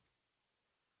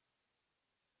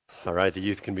All right, the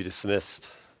youth can be dismissed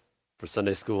for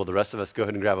Sunday school. The rest of us, go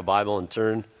ahead and grab a Bible and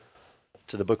turn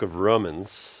to the book of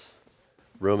Romans.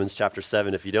 Romans chapter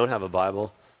 7. If you don't have a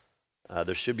Bible,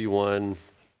 there should be one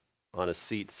on a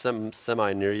seat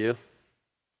semi near you.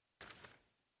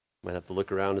 Might have to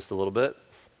look around just a little bit.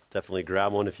 Definitely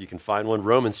grab one if you can find one.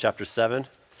 Romans chapter 7.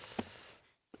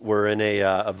 We're in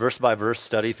a verse-by-verse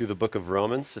study through the book of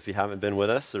Romans, if you haven't been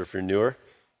with us or if you're newer.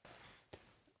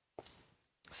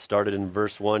 Started in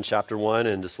verse 1, chapter 1,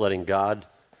 and just letting God,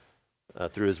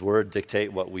 through his word,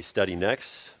 dictate what we study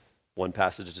next, one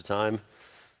passage at a time.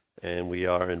 And we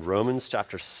are in Romans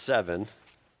chapter 7.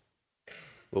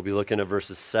 We'll be looking at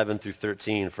verses 7 through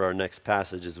 13 for our next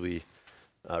passage as we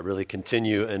really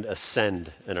continue and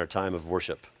ascend in our time of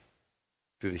worship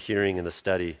through the hearing and the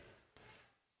study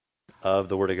of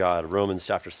the Word of God. Romans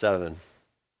chapter 7.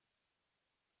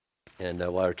 And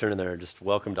while we're turning there, just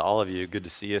welcome to all of you. Good to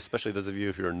see you, especially those of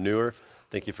you who are newer.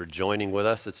 Thank you for joining with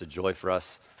us. It's a joy for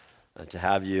us to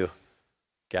have you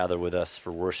gather with us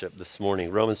for worship this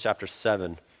morning. Romans chapter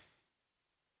 7.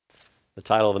 The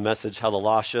title of the message, How the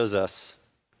Law Shows Us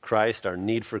Christ, Our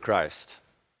Need for Christ.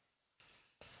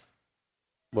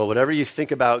 Well, whatever you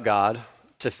think about God,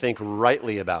 to think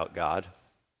rightly about God,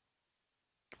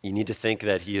 you need to think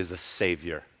that he is a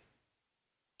Savior.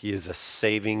 He is a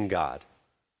saving God.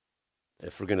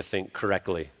 If we're going to think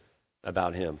correctly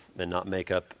about him and not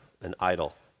make up an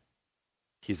idol.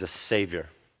 He's a Savior.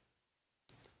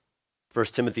 1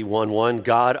 Timothy 1:1,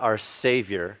 God our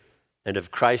Savior, and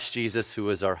of Christ Jesus who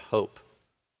is our hope.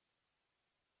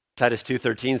 Titus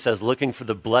 2:13 says, looking for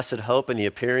the blessed hope and the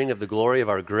appearing of the glory of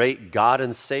our great God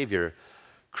and Savior,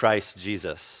 Christ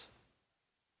Jesus.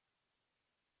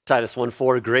 Titus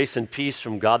 1:4, grace and peace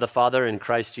from God the Father and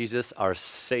Christ Jesus, our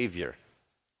Savior.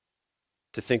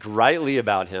 To think rightly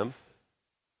about him,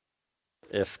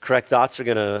 if correct thoughts are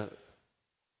going to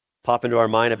pop into our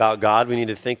mind about God, we need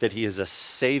to think that he is a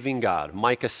saving God.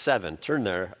 Micah 7, turn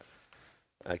there.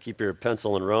 Keep your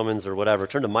pencil in Romans or whatever.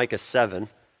 Turn to Micah 7.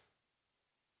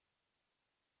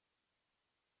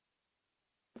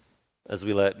 As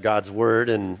we let God's word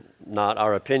and not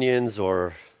our opinions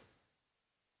or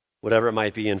whatever it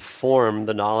might be inform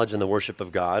the knowledge and the worship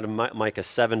of God. Micah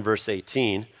 7, verse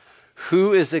 18.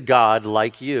 Who is a God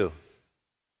like you,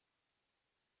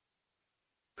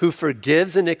 who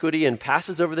forgives iniquity and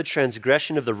passes over the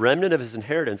transgression of the remnant of his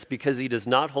inheritance, because he does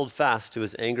not hold fast to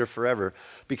his anger forever,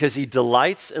 because he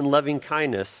delights in loving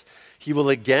kindness, he will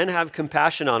again have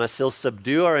compassion on us, he'll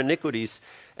subdue our iniquities,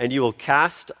 and you will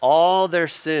cast all their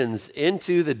sins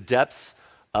into the depths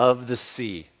of the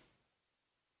sea.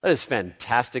 That is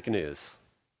fantastic news.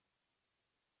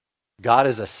 God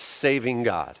is a saving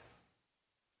God.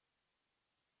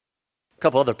 A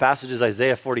couple other passages,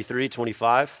 Isaiah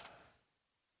 43:25.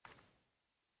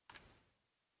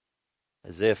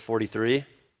 Isaiah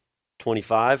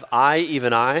 43:25. I,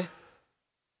 even I,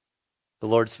 the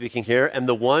Lord speaking here, am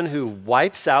the one who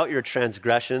wipes out your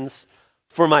transgressions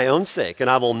for my own sake, and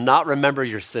I will not remember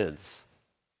your sins.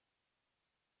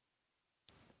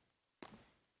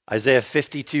 Isaiah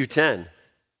 52:10.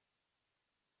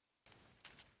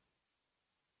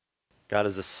 God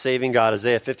is a saving God.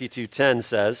 Isaiah 52:10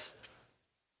 says,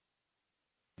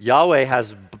 Yahweh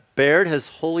has bared his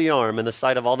holy arm in the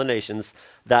sight of all the nations,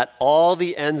 that all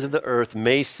the ends of the earth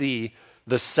may see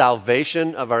the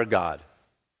salvation of our God.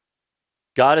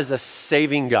 God is a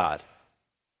saving God.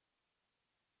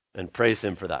 And praise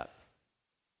him for that.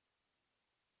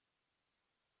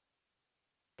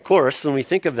 Of course, when we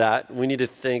think of that, we need to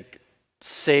think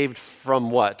saved from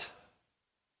what?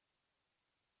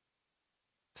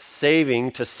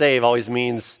 Saving, to save, always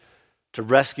means to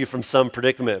rescue from some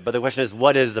predicament. But the question is,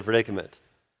 what is the predicament?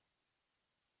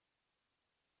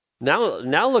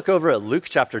 Now look over at Luke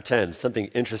chapter 10, something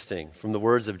interesting from the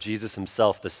words of Jesus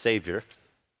himself, the Savior.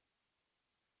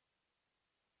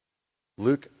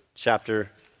 Luke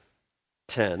chapter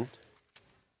 10,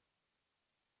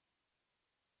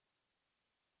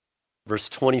 verse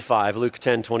 25, Luke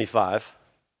 10:25.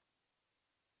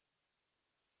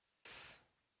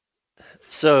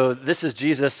 So this is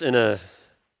Jesus in a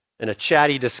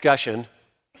chatty discussion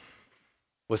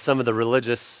with some of the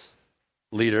religious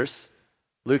leaders.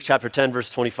 Luke chapter 10,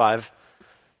 verse 25.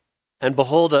 And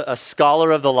behold, a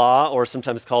scholar of the law, or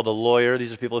sometimes called a lawyer,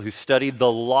 these are people who studied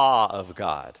the law of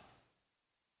God.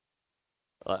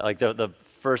 Like the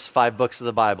first 5 books of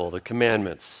the Bible, the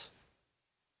commandments.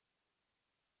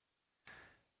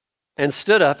 And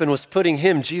stood up and was putting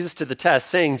him, Jesus, to the test,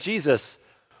 saying, Jesus,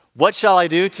 what shall I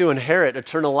do to inherit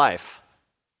eternal life?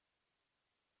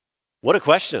 What a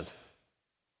question.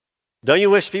 Don't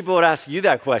you wish people would ask you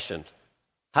that question?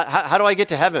 How do I get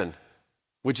to heaven?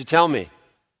 Would you tell me?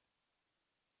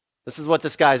 This is what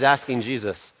this guy's asking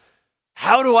Jesus.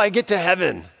 How do I get to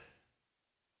heaven?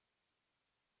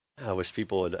 I wish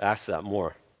people would ask that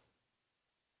more.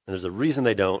 And there's a reason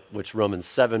they don't, which Romans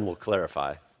 7 will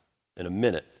clarify in a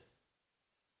minute.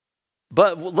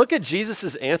 But look at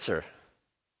Jesus' answer.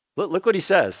 Look what he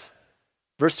says.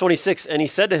 Verse 26, and he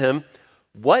said to him,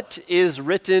 what is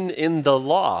written in the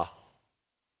law?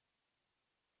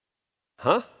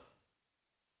 Huh?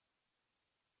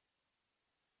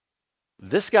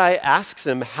 This guy asks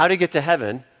him how to get to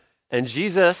heaven, and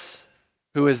Jesus,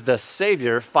 who is the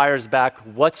Savior, fires back,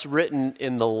 what's written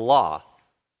in the law?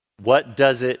 What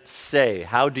does it say?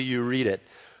 How do you read it?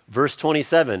 Verse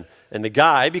 27, and the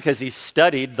guy, because he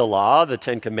studied the law, the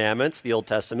Ten Commandments, the Old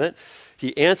Testament,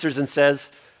 he answers and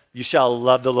says, you shall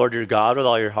love the Lord your God with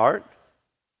all your heart,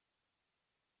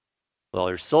 with all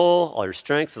your soul, all your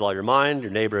strength, with all your mind,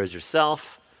 your neighbor as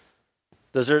yourself.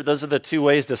 Those are the two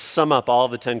ways to sum up all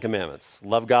of the Ten Commandments.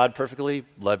 Love God perfectly,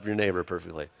 love your neighbor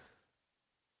perfectly.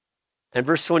 And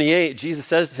verse 28, Jesus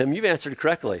says to him, you've answered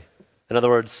correctly. In other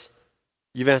words,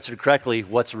 you've answered correctly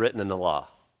what's written in the law.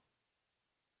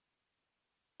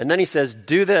 And then he says,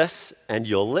 do this and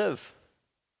you'll live.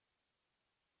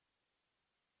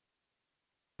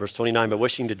 Verse 29, but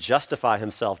wishing to justify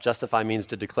himself, justify means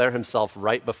to declare himself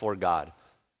right before God,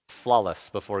 flawless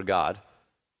before God.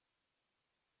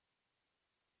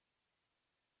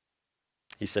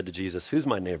 He said to Jesus, who's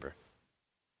my neighbor?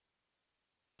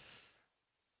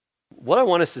 What I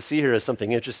want us to see here is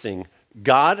something interesting.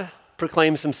 God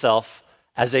proclaims himself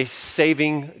as a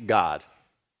saving God.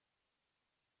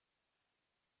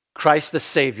 Christ the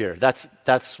Savior,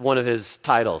 that's one of his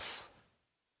titles.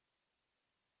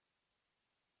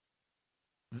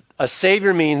 A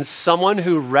savior means someone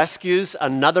who rescues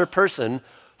another person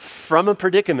from a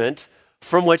predicament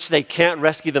from which they can't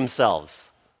rescue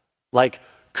themselves. Like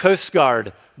Coast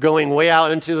Guard going way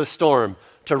out into the storm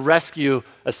to rescue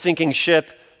a sinking ship,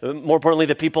 more importantly,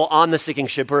 the people on the sinking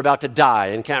ship who are about to die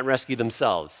and can't rescue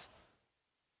themselves.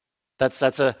 That's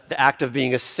the act of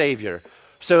being a savior.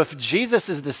 So if Jesus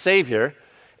is the Savior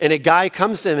and a guy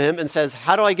comes to him and says,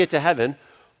 how do I get to heaven?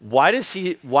 Why does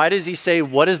he say,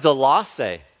 what does the law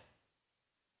say?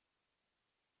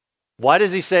 Why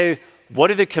does he say, what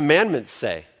do the commandments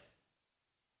say?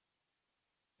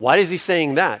 Why is he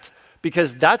saying that?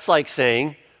 Because that's like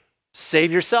saying,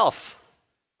 save yourself.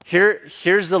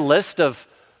 Here's the list of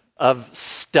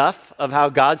stuff of how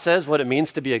God says what it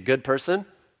means to be a good person.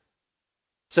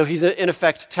 So he's in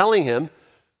effect telling him,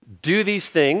 do these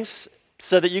things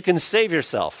so that you can save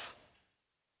yourself.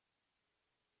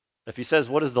 If he says,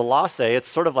 what does the law say? It's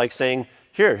sort of like saying,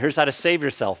 here's how to save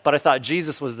yourself. But I thought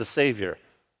Jesus was the Savior.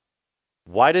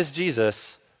 Why does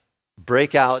Jesus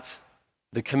break out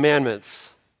the commandments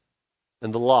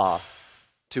and the law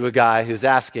to a guy who's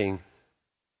asking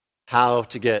how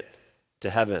to get to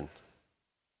heaven?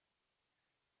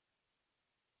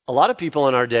 A lot of people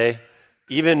in our day,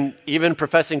 even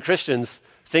professing Christians,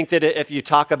 think that if you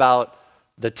talk about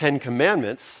the Ten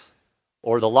Commandments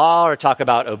or the law or talk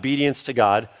about obedience to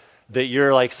God, that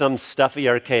you're like some stuffy,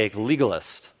 archaic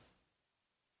legalist.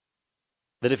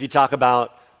 That if you talk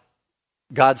about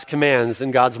God's commands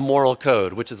and God's moral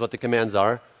code, which is what the commands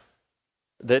are,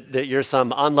 that you're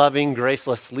some unloving,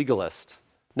 graceless legalist.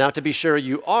 Now, to be sure,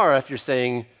 you are if you're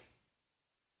saying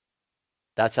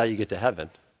that's how you get to heaven.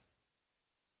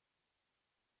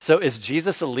 So is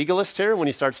Jesus a legalist here when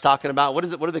he starts talking about, what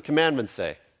do the commandments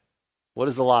say? What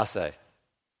does the law say?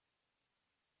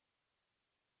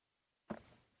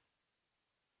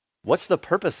 What's the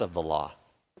purpose of the law?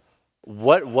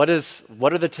 What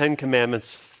are the Ten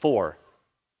Commandments for?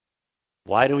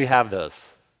 Why do we have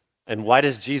those? And why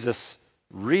does Jesus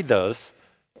read those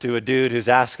to a dude who's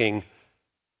asking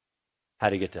how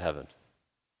to get to heaven?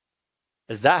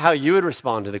 Is that how you would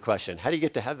respond to the question? How do you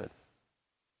get to heaven?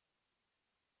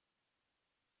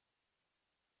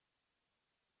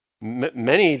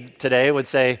 Many today would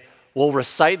say, well,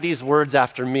 recite these words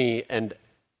after me and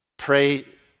pray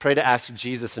to ask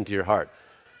Jesus into your heart.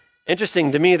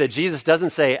 Interesting to me that Jesus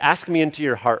doesn't say, ask me into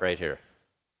your heart right here.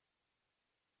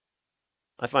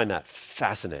 I find that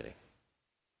fascinating.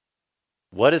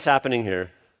 What is happening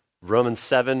here? Romans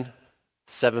 7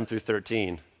 through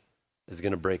 13 is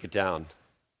going to break it down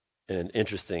in an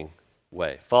interesting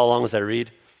way. Follow along as I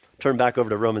read. Turn back over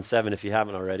to Romans 7 if you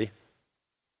haven't already.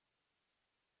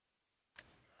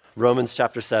 Romans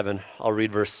chapter 7, I'll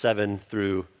read verse 7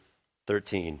 through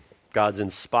 13. God's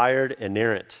inspired,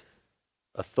 inerrant,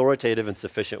 authoritative, and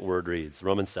sufficient word reads,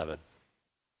 Romans 7.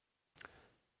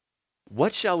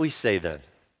 What shall we say then?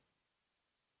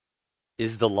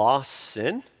 Is the law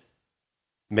sin?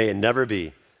 May it never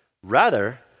be.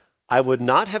 Rather, I would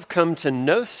not have come to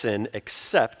know sin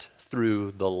except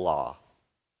through the law.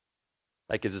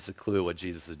 That gives us a clue what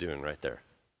Jesus is doing right there.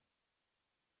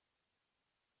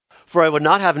 For I would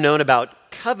not have known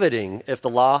about coveting if the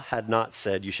law had not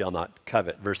said, you shall not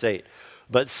covet. Verse 8.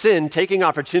 But sin, taking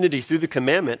opportunity through the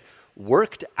commandment,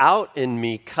 worked out in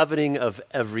me coveting of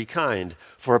every kind.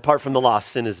 For apart from the law,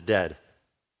 sin is dead.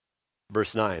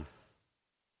 Verse 9.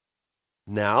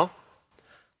 Now,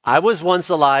 I was once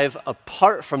alive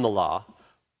apart from the law,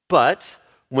 but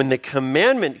when the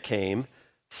commandment came,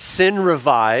 sin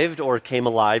revived, or came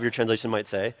alive, your translation might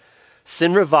say.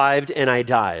 Sin revived and I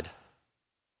died.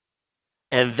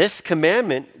 And this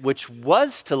commandment, which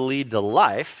was to lead to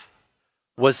life,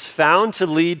 was found to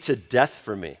lead to death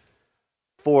for me.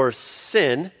 For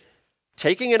sin,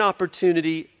 taking an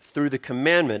opportunity through the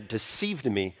commandment,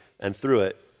 deceived me, and through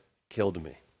it, killed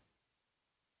me.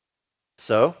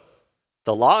 So,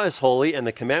 the law is holy, and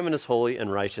the commandment is holy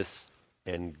and righteous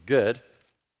and good.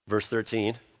 Verse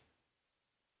 13.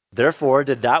 Therefore,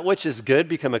 did that which is good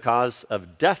become a cause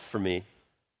of death for me?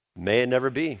 May it never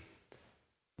be.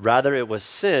 Rather, it was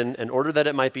sin, in order that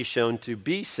it might be shown to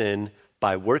be sin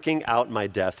by working out my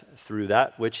death through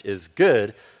that which is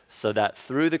good, so that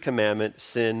through the commandment,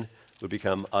 sin would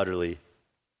become utterly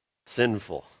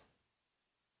sinful.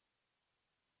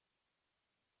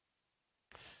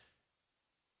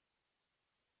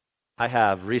 I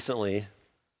have recently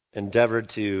endeavored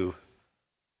to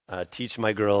teach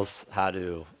my girls how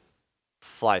to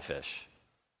fly fish.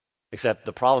 Except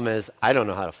the problem is, I don't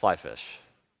know how to fly fish.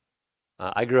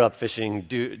 I grew up fishing,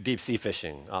 deep sea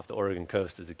fishing off the Oregon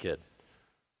coast as a kid.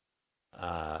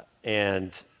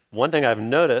 And one thing I've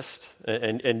noticed,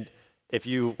 and if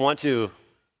you want to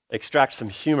extract some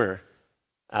humor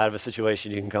out of a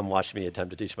situation, you can come watch me attempt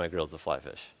to teach my girls to fly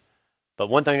fish. But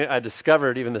one thing I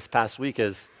discovered even this past week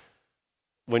is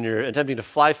when you're attempting to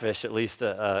fly fish, at least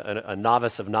a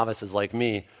novice of novices like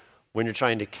me, when you're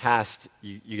trying to cast,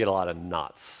 you get a lot of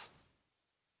knots.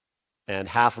 And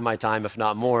half of my time, if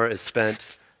not more, is spent,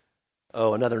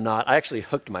 another knot. I actually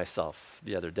hooked myself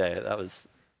the other day. That was,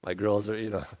 my girls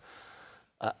are,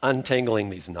 untangling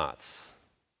these knots.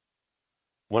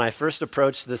 When I first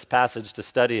approached this passage to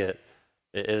study it,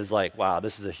 it is like, wow,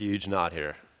 this is a huge knot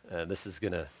here. And this is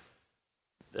going to,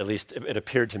 at least it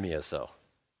appeared to me as so,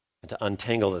 and to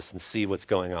untangle this and see what's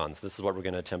going on. So this is what we're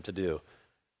going to attempt to do,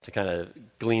 to kind of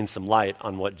glean some light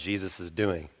on what Jesus is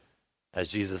doing,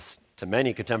 as Jesus, to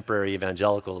many contemporary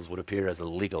evangelicals, would appear as a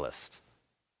legalist.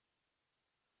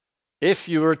 If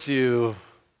you were to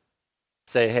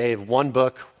say, hey, one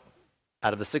book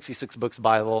out of the 66 books of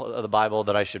the Bible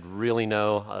that I should really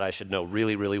know, that I should know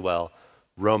really, really well,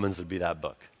 Romans would be that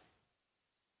book.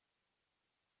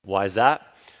 Why is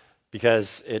that?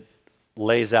 Because it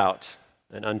lays out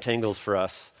and untangles for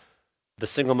us the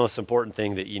single most important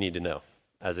thing that you need to know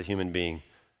as a human being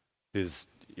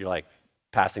you're like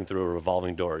passing through a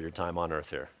revolving door, your time on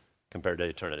earth here, compared to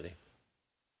eternity.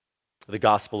 The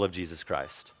gospel of Jesus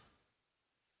Christ.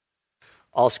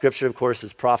 All scripture, of course,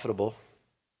 is profitable.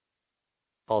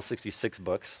 All 66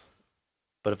 books.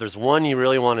 But if there's one you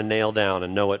really want to nail down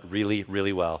and know it really,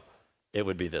 really well, it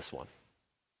would be this one.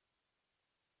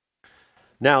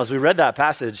 Now, as we read that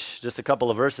passage, just a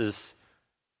couple of verses,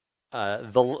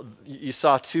 you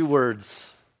saw two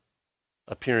words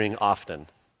appearing often.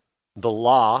 The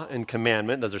law and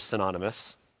commandment, those are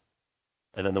synonymous.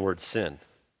 And then the word sin.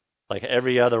 Like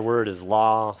every other word is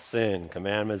law, sin,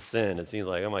 commandment, sin. It seems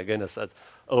like, oh my goodness, that's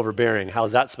overbearing. How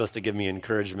is that supposed to give me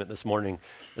encouragement this morning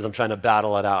as I'm trying to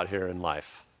battle it out here in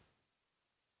life?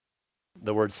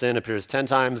 The word sin appears 10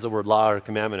 times. The word law or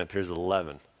commandment appears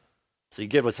 11. So you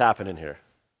get what's happening here.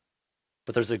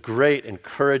 But there's a great,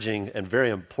 encouraging, and very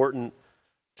important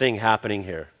thing happening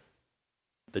here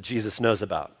that Jesus knows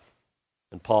about.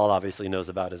 And Paul obviously knows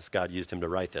about as God used him to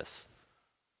write this.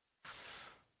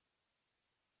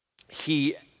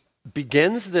 He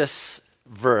begins this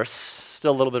verse,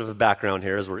 still a little bit of a background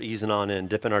here as we're easing on in,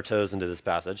 dipping our toes into this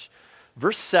passage.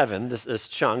 Verse 7, this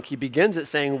chunk, he begins it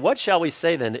saying, what shall we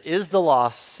say then? Is the law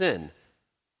sin?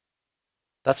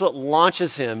 That's what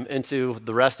launches him into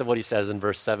the rest of what he says in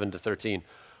verse 7 to 13.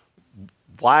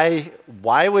 Why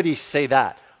would he say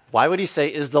that? Why would he say,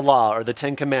 is the law or the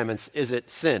 10 Commandments, is it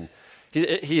sin?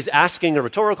 He's asking a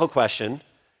rhetorical question.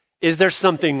 Is there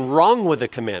something wrong with the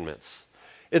commandments?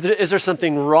 Is there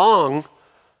something wrong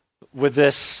with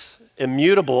this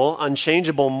immutable,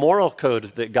 unchangeable moral code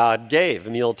that God gave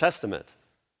in the Old Testament?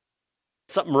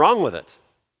 Something wrong with it.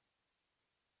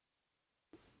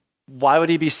 Why would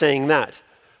he be saying that?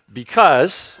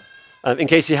 Because, in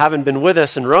case you haven't been with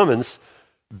us in Romans,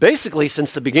 basically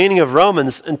since the beginning of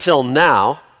Romans until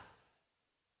now,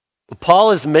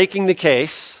 Paul is making the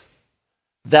case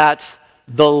that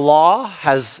the law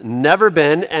has never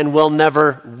been and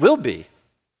never will be,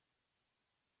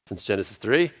 since Genesis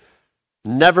 3,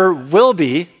 never will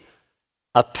be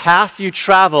a path you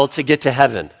travel to get to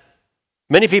heaven.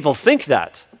 Many people think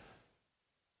that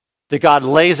God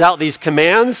lays out these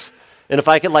commands, and if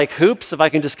I can, like hoops, if I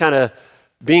can just kind of,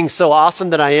 being so awesome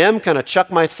that I am, kind of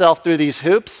chuck myself through these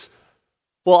hoops,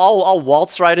 well, I'll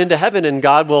waltz right into heaven and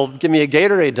God will give me a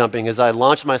Gatorade dumping as I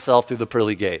launch myself through the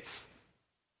pearly gates.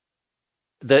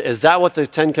 Is that what the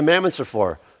Ten Commandments are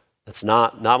for? That's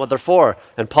not what they're for.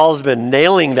 And Paul's been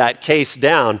nailing that case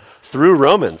down through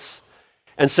Romans.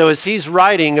 And so as he's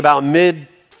writing about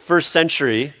mid-first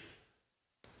century,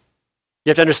 you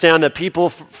have to understand that people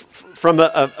from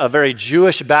a very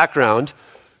Jewish background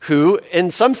who,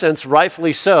 in some sense,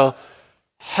 rightfully so,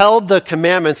 held the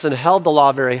commandments and held the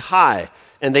law very high.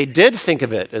 And they did think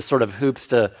of it as sort of hoops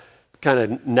to kind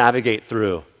of navigate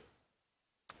through.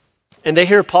 And they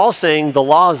hear Paul saying the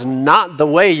law is not the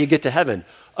way you get to heaven.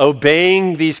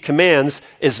 Obeying these commands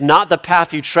is not the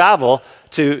path you travel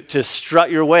to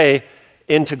strut your way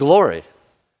into glory.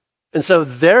 And so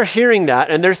they're hearing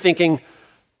that and they're thinking,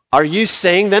 are you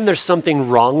saying then there's something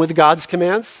wrong with God's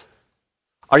commands?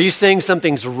 Are you saying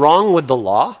something's wrong with the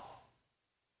law?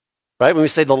 Right? When we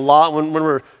say the law,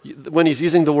 when he's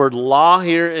using the word law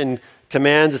here in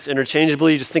commands, it's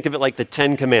interchangeably, you just think of it like the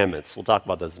Ten Commandments. We'll talk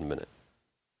about those in a minute.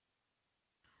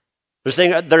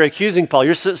 They're accusing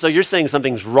Paul. So you're saying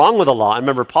something's wrong with the law. And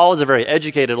remember, Paul was a very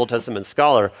educated Old Testament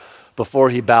scholar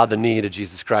before he bowed the knee to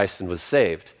Jesus Christ and was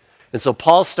saved. And so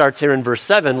Paul starts here in verse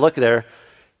 7. Look there.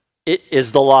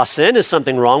 Is the law sin? Is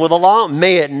something wrong with the law?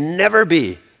 May it never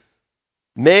be.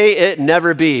 May it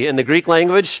never be. In the Greek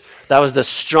language, that was the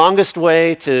strongest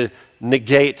way to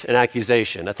negate an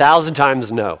accusation. 1,000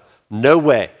 times no. No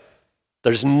way.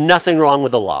 There's nothing wrong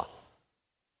with the law.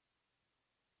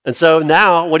 And so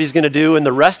now what he's going to do in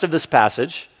the rest of this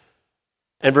passage,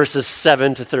 in verses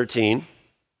 7 to 13,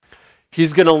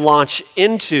 he's going to launch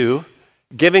into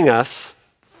giving us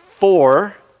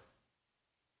four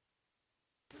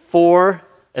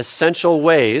essential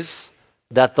ways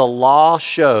that the law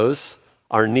shows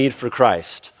our need for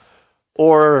Christ.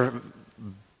 Or,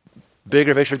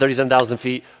 bigger picture, 37,000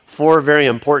 feet, four very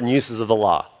important uses of the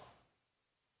law.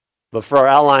 But for our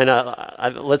outline,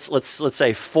 let's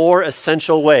say four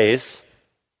essential ways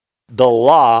the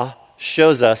law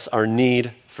shows us our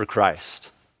need for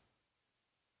Christ.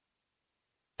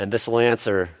 And this will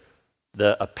answer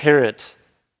the apparent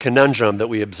conundrum that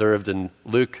we observed in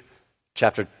Luke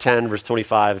chapter 10, verse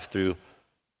 25 through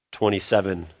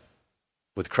 27,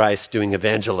 with Christ doing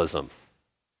evangelism.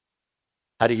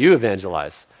 How do you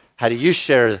evangelize? How do you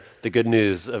share the good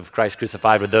news of Christ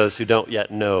crucified with those who don't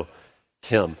yet know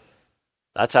him?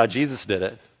 That's how Jesus did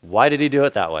it. Why did he do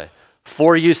it that way?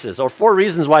 Four uses, or four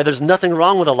reasons why there's nothing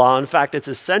wrong with the law. In fact, it's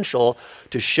essential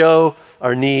to show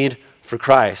our need for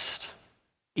Christ.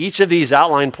 Each of these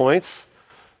outline points,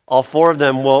 all four of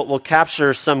them will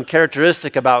capture some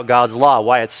characteristic about God's law,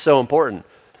 why it's so important.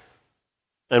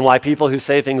 And why people who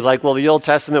say things like, well, the Old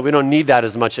Testament, we don't need that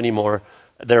as much anymore,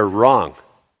 they're wrong.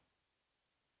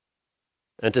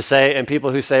 And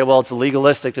people who say, well, it's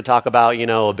legalistic to talk about,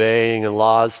 obeying and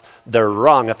laws, they're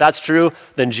wrong. If that's true,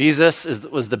 then Jesus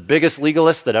was the biggest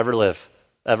legalist that ever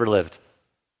lived.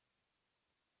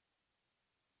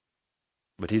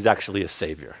 But he's actually a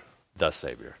savior, the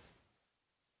Savior.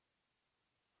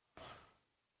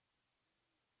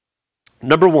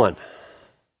 Number one,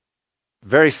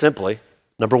 very simply,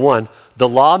 the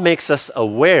law makes us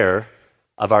aware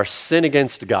of our sin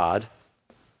against God.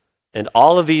 And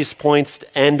all of these points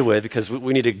end with, because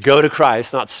we need to go to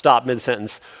Christ, not stop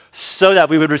mid-sentence, so that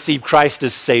we would receive Christ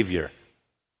as Savior.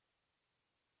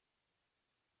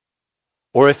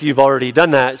 Or if you've already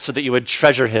done that, so that you would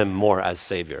treasure him more as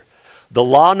Savior. The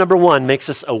law, number one, makes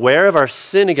us aware of our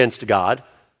sin against God,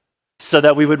 so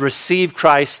that we would receive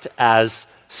Christ as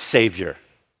Savior.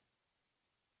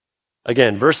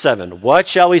 Again, verse 7, what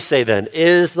shall we say then?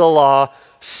 Is the law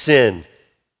sin?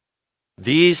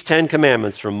 These 10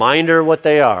 commandments, reminder what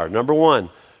they are. Number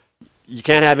one, you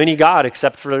can't have any God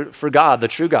except for God, the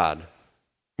true God.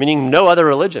 Meaning no other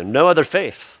religion, no other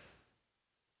faith.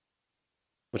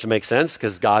 Which makes sense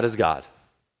because God is God.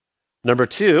 Number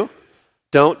two,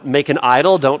 don't make an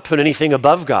idol, don't put anything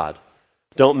above God.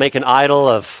 Don't make an idol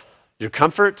of your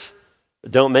comfort.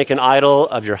 Don't make an idol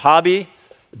of your hobby.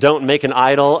 Don't make an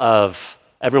idol of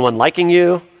everyone liking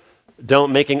you.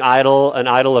 Don't make an idol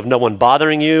of no one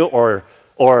bothering you or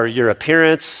your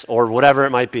appearance or whatever it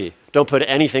might be. Don't put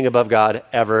anything above God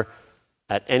ever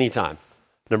at any time.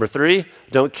 Number three,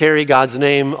 don't carry God's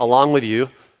name along with you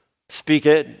speak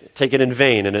it, take it in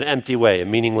vain, in an empty way, a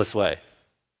meaningless way.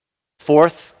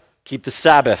 Fourth, keep the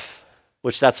Sabbath,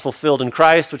 which that's fulfilled in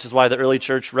Christ, which is why the early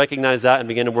church recognized that and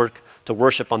began to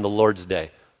worship on the Lord's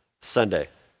Day, Sunday.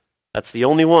 That's the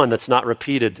only one that's not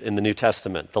repeated in the New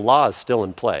Testament. The law is still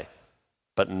in play,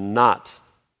 but not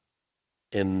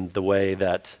in the way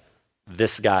that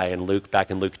this guy in Luke,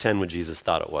 back in Luke 10 when Jesus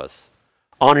thought it was.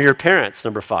 Honor your parents,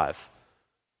 number 5.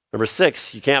 Number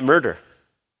 6, you can't murder.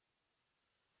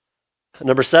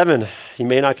 Number 7, you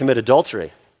may not commit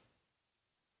adultery.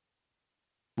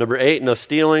 Number 8, no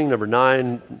stealing. Number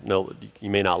 9, no, you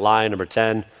may not lie. Number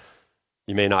 10,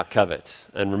 you may not covet.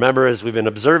 And remember, as we've been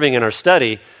observing in our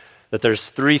study, that there's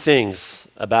 3 things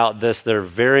about this that are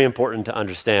very important to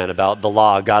understand about the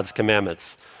law, God's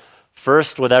commandments.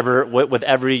 First, with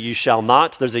every you shall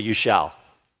not, there's a you shall.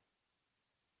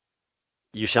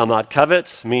 You shall not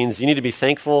covet means you need to be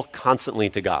thankful constantly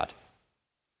to God.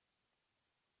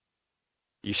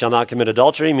 You shall not commit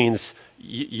adultery means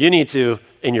you need to,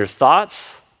 in your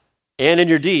thoughts and in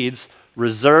your deeds,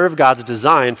 reserve God's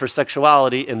design for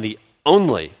sexuality in the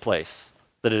only place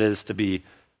that it is to be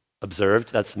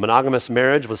observed. That's monogamous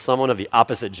marriage with someone of the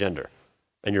opposite gender.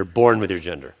 And you're born with your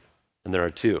gender. And there are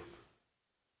 2.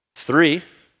 3.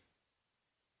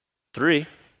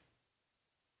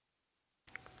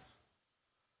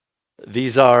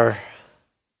 These are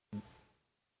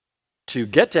to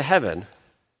get to heaven,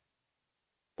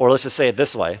 or let's just say it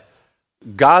this way.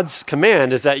 God's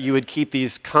command is that you would keep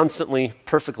these constantly,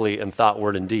 perfectly in thought,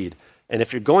 word, and deed. And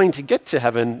if you're going to get to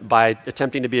heaven by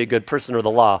attempting to be a good person or the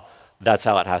law, that's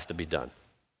how it has to be done.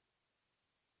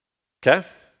 Okay?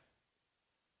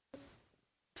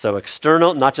 So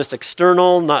external, not just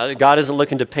external. God isn't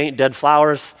looking to paint dead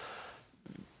flowers.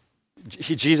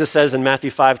 Jesus says in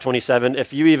Matthew 5:27,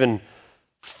 if you even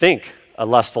think a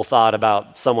lustful thought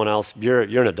about someone else, you're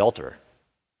an adulterer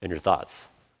in your thoughts.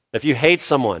 If you hate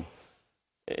someone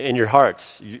in your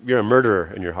heart, you're a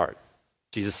murderer in your heart.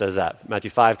 Jesus says that. Matthew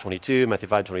 5:22, Matthew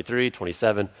 5:23,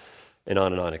 27, and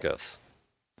on it goes.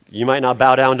 You might not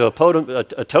bow down to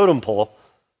a totem pole,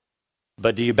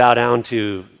 but do you bow down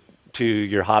to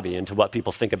your hobby and to what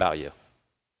people think about you?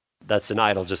 That's an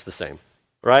idol just the same,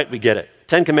 right? We get it.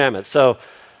 10 Commandments. So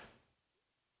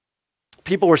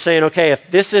people were saying, okay, if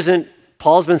this isn't,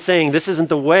 Paul's been saying this isn't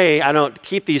the way, I don't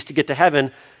keep these to get to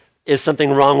heaven, is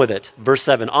something wrong with it? Verse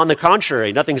 7, on the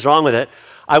contrary, nothing's wrong with it.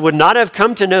 I would not have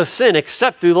come to know sin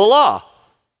except through the law.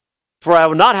 For I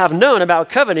would not have known about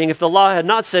coveting if the law had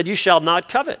not said, you shall not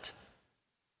covet.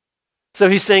 So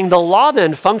he's saying the law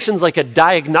then functions like a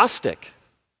diagnostic.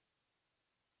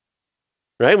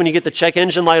 Right? When you get the check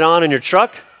engine light on in your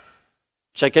truck,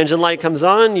 check engine light comes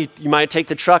on, you might take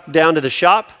the truck down to the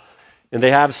shop, and they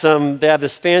have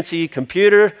this fancy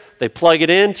computer, they plug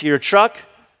it into your truck,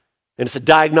 and it's a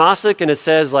diagnostic, and it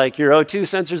says like your O2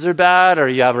 sensors are bad, or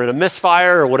you have a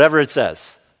misfire, or whatever it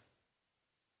says.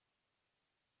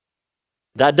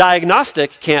 That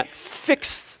diagnostic can't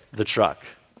fix the truck.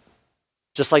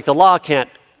 Just like the law can't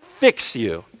fix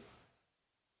you.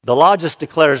 The law just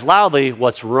declares loudly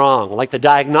what's wrong. Like the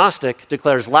diagnostic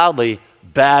declares loudly,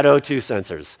 bad O2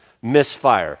 sensors,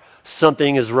 misfire,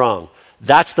 something is wrong.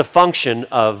 That's the function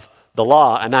of the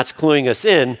law, and that's cluing us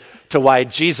in to why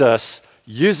Jesus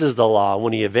uses the law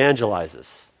when he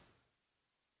evangelizes.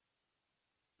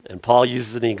 And Paul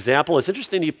uses an example. It's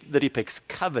interesting that he picks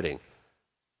coveting.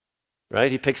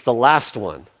 Right? He picks the last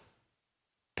one.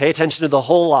 Pay attention to the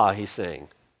whole law, he's saying.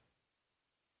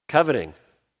 Coveting.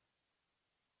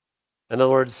 In other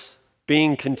words,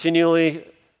 being continually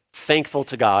thankful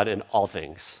to God in all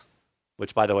things,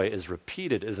 which, by the way, is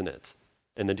repeated, isn't it,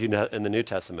 in the New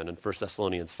Testament in 1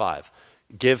 Thessalonians 5.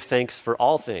 Give thanks for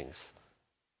all things,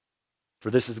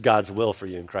 for this is God's will for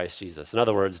you in Christ Jesus. In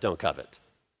other words, don't covet.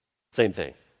 Same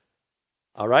thing.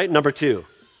 All right, number 2.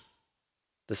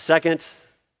 The second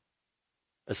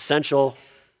essential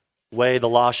way the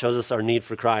law shows us our need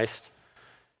for Christ.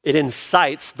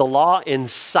 The law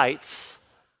incites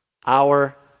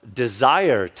our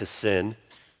desire to sin.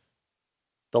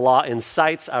 The law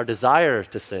incites our desire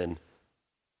to sin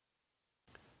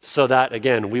so that,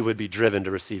 again, we would be driven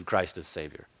to receive Christ as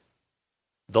Savior.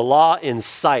 The law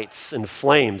incites,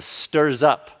 inflames, stirs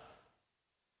up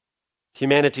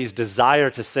humanity's desire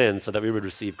to sin so that we would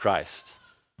receive Christ.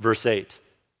 Verse 8.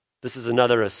 This is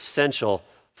another essential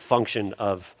function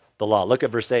of the law. Look at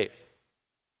verse 8.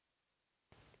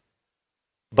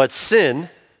 But sin,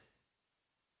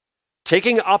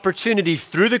 taking opportunity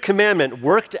through the commandment,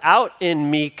 worked out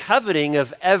in me coveting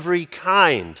of every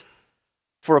kind.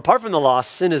 For apart from the law,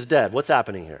 sin is dead. What's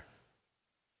happening here?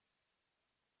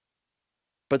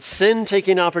 But sin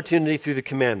taking opportunity through the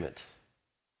commandment.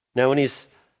 Now, when he's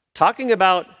talking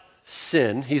about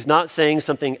sin, he's not saying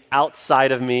something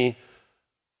outside of me,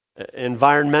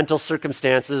 environmental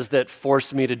circumstances that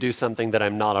force me to do something that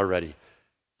I'm not already.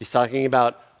 He's talking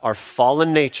about our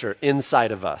fallen nature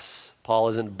inside of us. Paul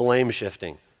isn't blame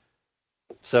shifting.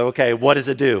 So, okay, what does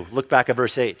it do? Look back at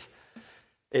verse 8.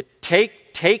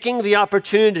 Taking the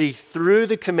opportunity through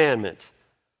the commandment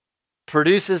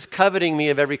produces coveting me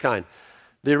of every kind.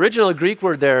 The original Greek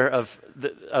word there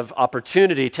of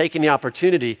opportunity, taking the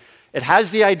opportunity, it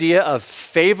has the idea of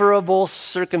favorable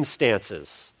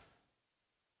circumstances.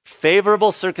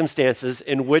 Favorable circumstances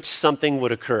in which something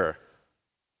would occur.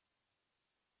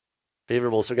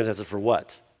 Favorable circumstances for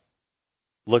what?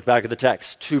 Look back at the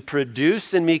text. To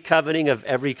produce in me coveting of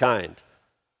every kind.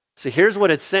 So here's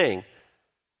what it's saying.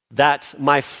 That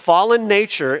my fallen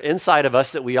nature inside of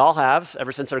us that we all have,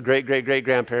 ever since our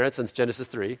great-great-great-grandparents, since Genesis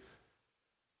 3,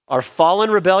 our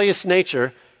fallen rebellious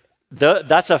nature,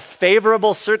 that's a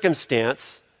favorable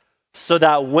circumstance so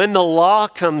that when the law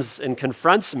comes and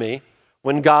confronts me,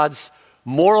 when God's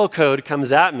moral code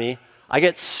comes at me, I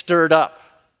get stirred up.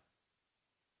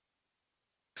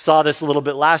 Saw this a little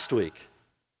bit last week.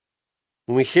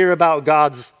 When we hear about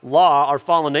God's law, our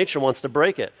fallen nature wants to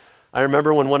break it. I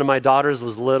remember when one of my daughters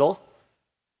was little,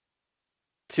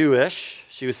 2-ish,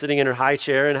 she was sitting in her high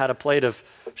chair and had a plate of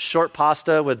short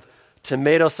pasta with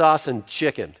tomato sauce and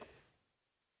chicken.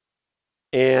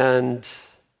 And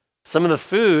some of the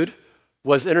food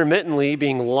was intermittently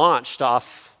being launched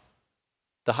off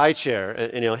the high chair,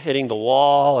 and hitting the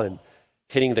wall and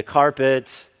hitting the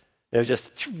carpet. It was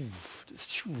just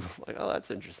like, oh, that's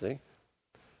interesting.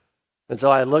 And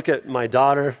so I look at my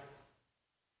daughter.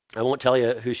 I won't tell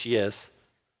you who she is.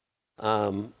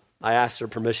 I asked her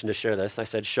permission to share this. I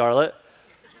said, Charlotte,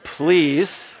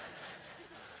 please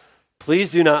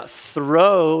do not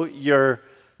throw your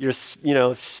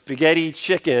spaghetti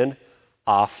chicken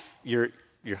off your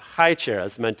high chair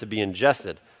that's meant to be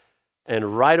ingested.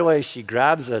 And right away she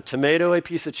grabs a tomato, a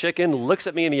piece of chicken, looks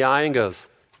at me in the eye and goes,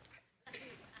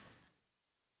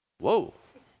 whoa.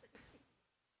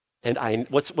 And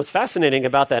what's fascinating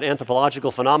about that anthropological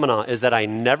phenomenon is that I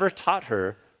never taught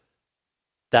her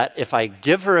that if I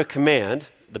give her a command,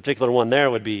 the particular one there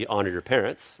would be honor your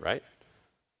parents, right?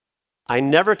 I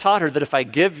never taught her that if I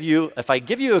give you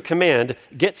a command,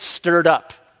 get stirred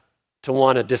up to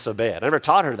want to disobey it. I never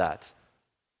taught her that.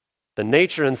 The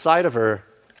nature inside of her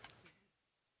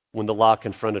when the law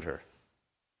confronted her.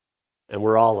 And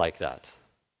we're all like that.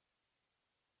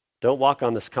 Don't walk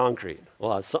on this concrete.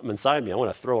 Well, there's something inside me. I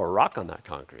want to throw a rock on that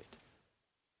concrete.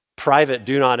 Private,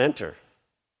 do not enter.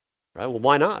 Right? Well,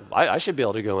 why not? I should be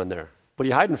able to go in there. What are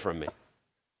you hiding from me?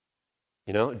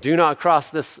 Do not cross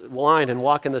this line and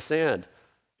walk in the sand.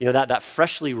 That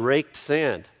freshly raked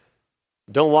sand.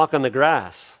 Don't walk on the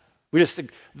grass.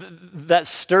 That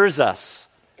stirs us,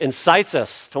 incites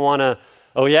us to want to,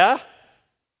 oh yeah?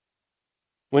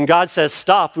 When God says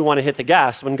stop, we want to hit the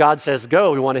gas. When God says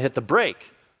go, we want to hit the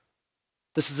brake.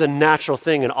 This is a natural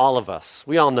thing in all of us.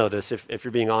 We all know this if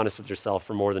you're being honest with yourself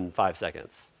for more than 5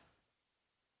 seconds.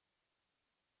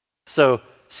 So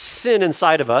sin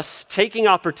inside of us, taking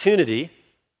opportunity,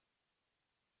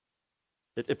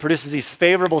 it produces these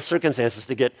favorable circumstances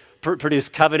to produce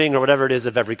coveting or whatever it is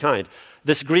of every kind.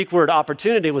 This Greek word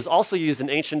opportunity was also used in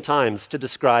ancient times to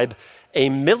describe a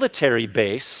military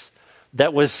base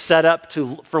that was set up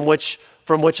from which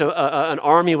an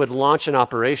army would launch an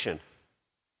operation.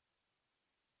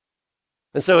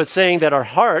 And so it's saying that our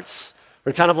hearts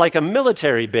are kind of like a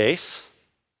military base.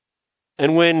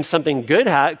 And when something good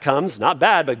comes, not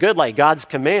bad, but good, like God's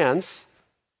commands,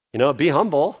 be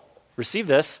humble, receive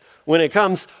this. When it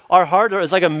comes, our heart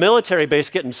is like a military base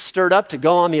getting stirred up to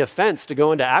go on the offense, to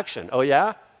go into action. Oh,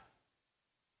 yeah?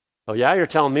 Oh, yeah, you're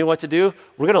telling me what to do?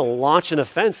 We're going to launch an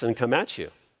offense and come at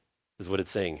you, is what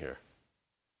it's saying here.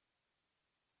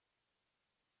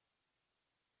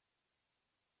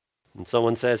 And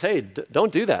someone says, hey,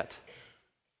 don't do that.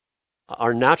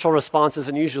 Our natural response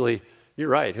isn't usually, you're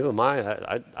right, who am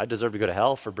I? I deserve to go to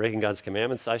hell for breaking God's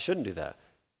commandments. I shouldn't do that.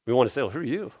 We want to say, well, who are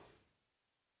you?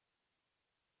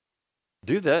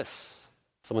 Do this.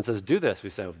 Someone says, do this. We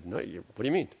say, no, what do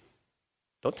you mean?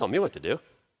 Don't tell me what to do.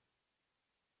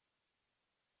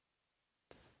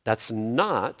 That's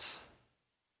not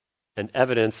an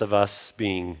evidence of us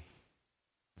being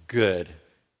good,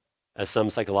 as some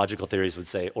psychological theories would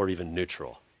say, or even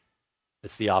neutral.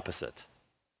 It's the opposite.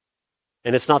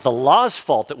 And it's not the law's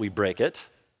fault that we break it,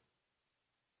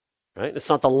 right? It's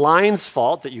not the line's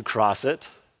fault that you cross it.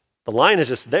 The line is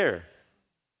just there.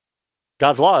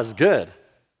 God's law is good.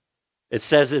 It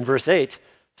says in verse 8,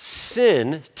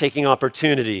 sin taking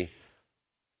opportunity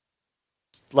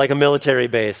like a military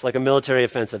base, like a military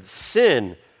offensive.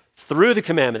 Sin, through the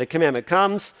commandment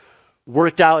comes,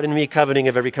 worked out in me coveting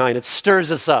of every kind. It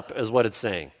stirs us up, is what it's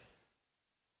saying.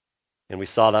 And we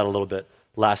saw that a little bit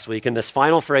last week. In this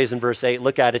final phrase in verse 8,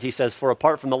 look at it. He says, for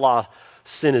apart from the law,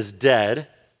 sin is dead.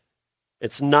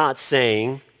 It's not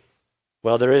saying,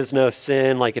 well, there is no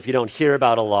sin, like if you don't hear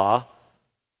about a law.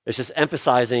 It's just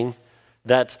emphasizing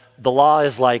that the law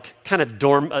is like kind of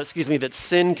that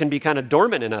sin can be kind of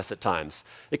dormant in us at times.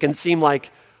 It can seem like,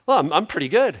 well, I'm pretty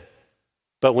good.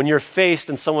 But when you're faced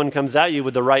and someone comes at you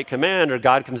with the right command, or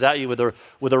God comes at you with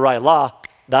the right law,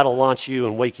 that'll launch you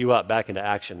and wake you up back into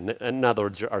action. In other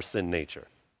words, our sin nature.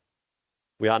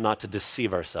 We ought not to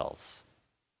deceive ourselves.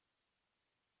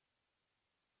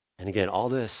 And again, all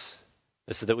this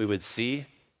is so that we would see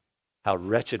how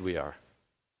wretched we are,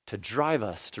 to drive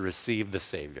us to receive the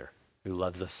Savior who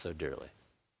loves us so dearly.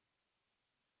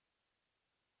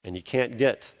 And you can't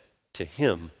get to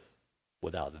him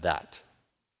without that.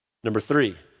 Number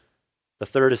 3, the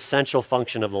third essential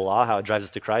function of the law, how it drives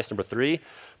us to Christ. Number 3,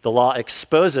 the law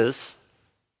exposes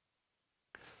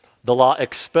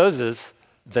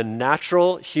the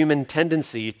natural human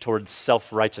tendency towards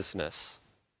self-righteousness.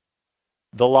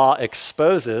 The law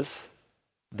exposes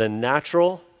the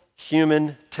natural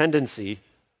human tendency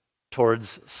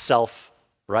towards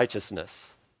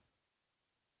self-righteousness.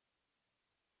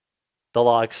 The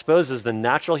law exposes the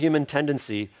natural human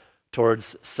tendency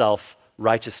towards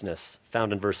self-righteousness,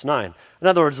 found in verse 9. In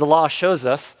other words, the law shows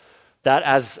us that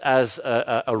as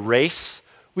a race,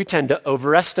 we tend to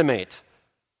overestimate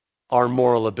our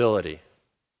moral ability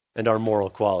and our moral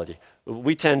quality.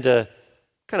 We tend to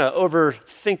kind of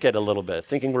overthink it a little bit,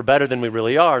 thinking we're better than we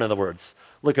really are, in other words.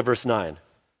 Look at verse 9.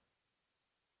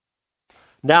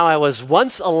 Now I was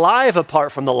once alive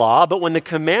apart from the law, but when the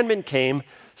commandment came,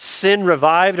 sin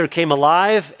revived or came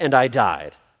alive, and I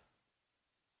died.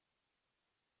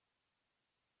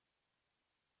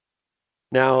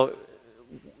 Now,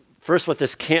 first what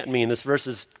this can't mean, this verse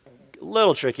is a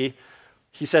little tricky.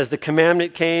 He says the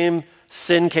commandment came,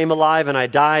 sin came alive, and I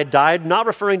died. Died, not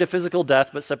referring to physical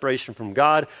death, but separation from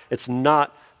God. It's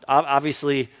not,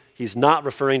 obviously, he's not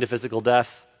referring to physical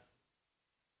death.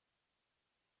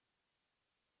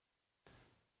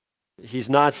 He's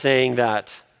not saying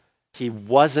that he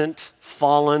wasn't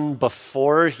fallen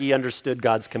before he understood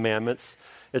God's commandments.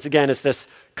 It's this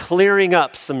clearing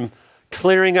up some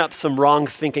wrong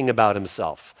thinking about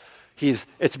himself. In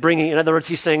other words,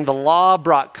 he's saying the law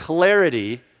brought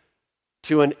clarity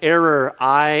to an error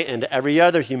I and every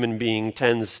other human being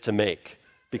tends to make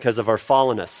because of our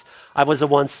fallenness. I was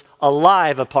once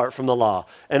alive apart from the law.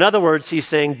 In other words, he's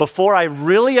saying before I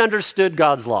really understood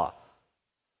God's law,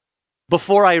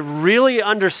 before I really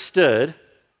understood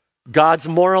God's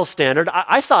moral standard,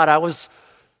 I thought I was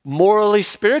morally,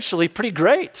 spiritually pretty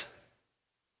great.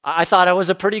 I thought I was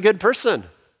a pretty good person.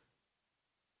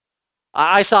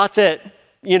 I thought that,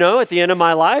 at the end of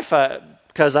my life,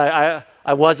 because I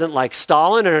wasn't like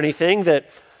Stalin or anything,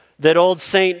 that old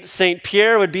Saint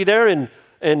Pierre would be there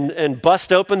and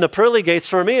bust open the pearly gates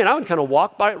for me, and I would kind of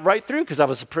walk right through because I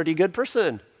was a pretty good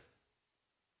person.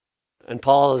 And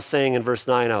Paul is saying in verse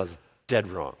 9, I was dead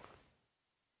wrong.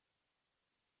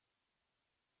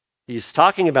 He's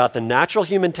talking about the natural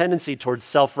human tendency towards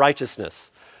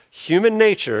self-righteousness. Human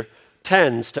nature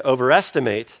tends to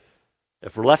overestimate,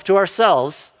 if we're left to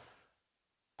ourselves,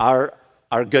 our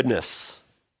goodness.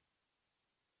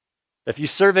 If you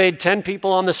surveyed 10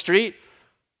 people on the street,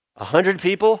 100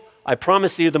 people, I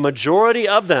promise you the majority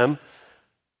of them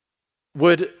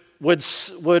would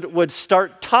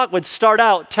start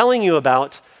out telling you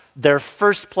about their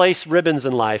first place ribbons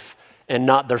in life and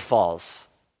not their falls.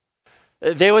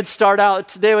 They would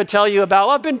tell you about,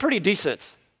 I've been pretty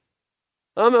decent.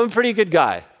 I'm a pretty good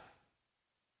guy.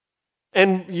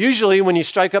 And usually when you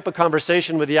strike up a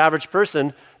conversation with the average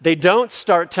person, they don't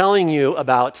start telling you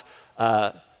about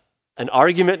an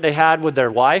argument they had with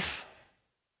their wife,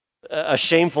 a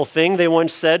shameful thing they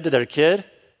once said to their kid,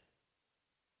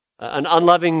 an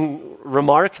unloving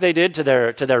remark they did to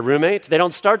their roommate. They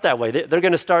don't start that way. They're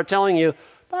going to start telling you,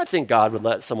 I think God would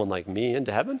let someone like me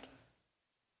into heaven.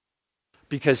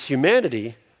 Because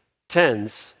humanity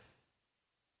has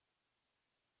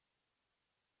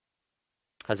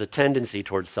a tendency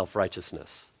towards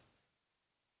self-righteousness.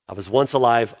 I was once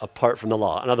alive apart from the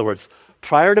law. In other words,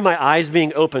 prior to my eyes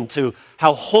being open to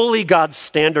how holy God's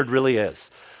standard really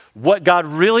is, what God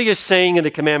really is saying in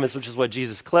the commandments, which is what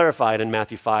Jesus clarified in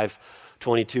Matthew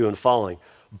 5:22 and following.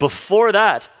 Before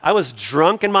that, I was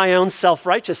drunk in my own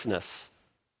self-righteousness.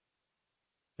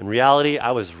 In reality,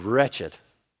 I was wretched.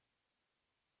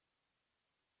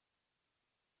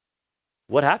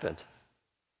 What happened?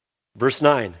 Verse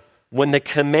 9, when the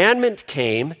commandment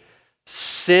came,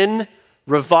 sin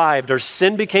revived, or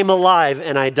sin became alive,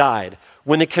 and I died.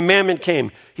 When the commandment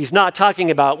came, he's not talking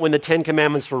about when the 10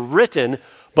 commandments were written,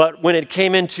 but when it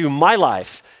came into my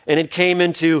life, and it came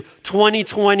into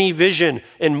 2020 vision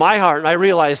in my heart, and I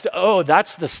realized, oh,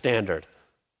 that's the standard.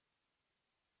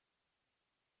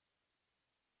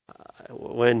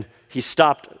 When he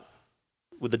stopped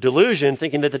with the delusion,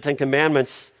 thinking that the 10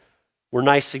 commandments were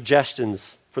nice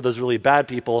suggestions for those really bad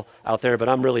people out there, but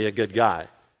I'm really a good guy.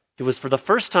 He was for the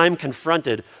first time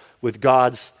confronted with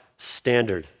God's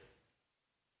standard.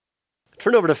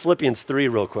 Turn over to Philippians 3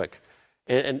 real quick.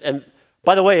 And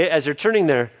by the way, as you're turning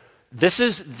there,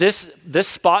 this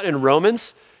spot in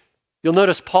Romans, you'll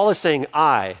notice Paul is saying,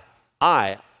 I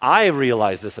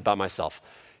realize this about myself.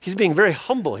 He's being very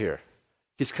humble here.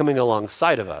 He's coming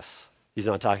alongside of us. He's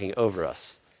not talking over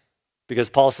us. Because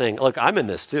Paul's saying, look, I'm in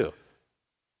this too.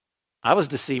 I was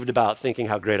deceived about thinking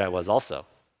how great I was also.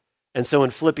 And so in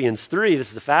Philippians 3,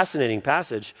 this is a fascinating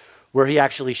passage where he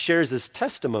actually shares his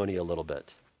testimony a little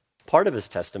bit. Part of his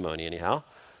testimony, anyhow,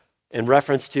 in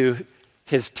reference to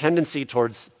his tendency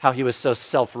towards how he was so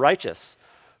self-righteous.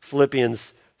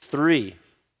 Philippians 3,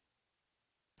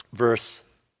 verse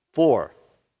 4.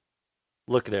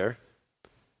 Look there.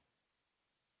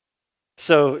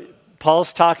 So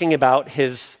Paul's talking about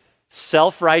his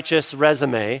self-righteous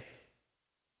resume,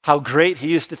 how great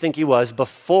he used to think he was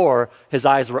before his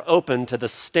eyes were open to the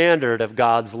standard of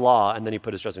God's law, and then he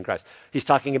put his trust in Christ. He's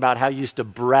talking about how he used to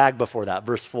brag before that.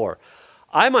 Verse 4.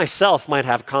 I myself might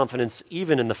have confidence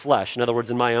even in the flesh, in other words,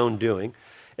 in my own doing.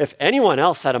 If anyone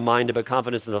else had a mind to put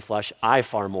confidence in the flesh, I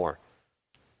far more.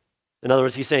 In other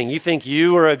words, he's saying, you think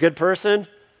you are a good person?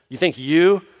 You think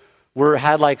you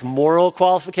had like moral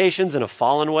qualifications in a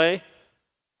fallen way?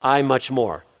 I much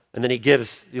more. And then he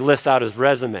lists out his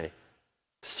resume.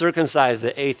 Circumcised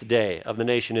the 8th day of the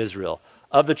nation Israel,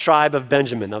 of the tribe of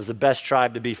Benjamin. That was the best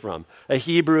tribe to be from. A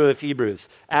Hebrew of Hebrews.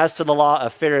 As to the law, a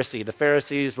Pharisee. The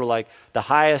Pharisees were like the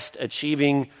highest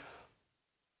achieving,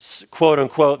 quote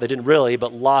unquote, they didn't really,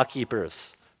 but law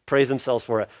keepers. Praise themselves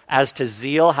for it. As to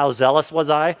zeal, how zealous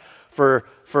was I for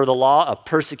the law? A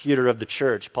persecutor of the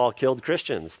church. Paul killed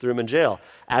Christians, threw them in jail.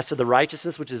 As to the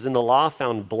righteousness which is in the law,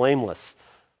 found blameless.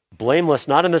 Blameless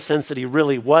not in the sense that he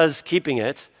really was keeping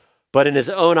it, but in his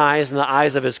own eyes and the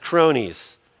eyes of his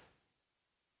cronies.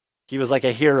 He was like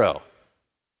a hero.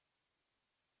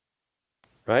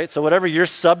 Right? So whatever your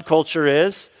subculture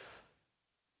is,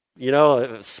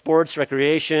 sports,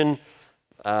 recreation,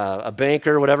 a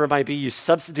banker, whatever it might be, you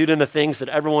substitute in the things that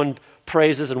everyone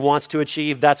praises and wants to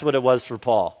achieve. That's what it was for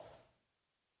Paul.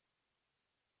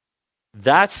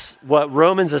 That's what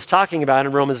Romans is talking about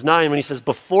in Romans 9 when he says,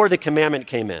 before the commandment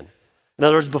came in. In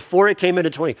other words, before it came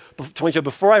into 22,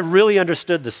 before I really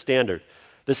understood the standard,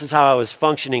 this is how I was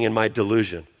functioning in my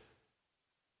delusion.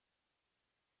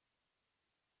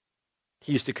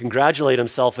 He used to congratulate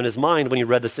himself in his mind when he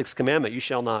read the 6th commandment, you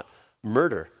shall not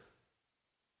murder.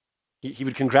 He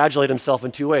would congratulate himself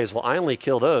in 2 ways. Well, I only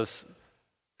kill those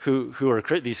who are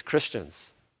these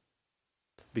Christians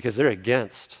because they're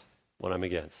against what I'm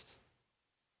against.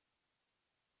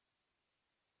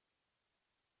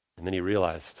 And then he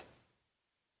realized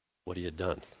what he had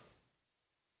done.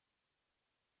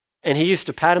 And he used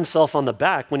to pat himself on the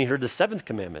back when he heard the 7th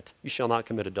commandment, you shall not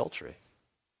commit adultery.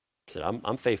 He said,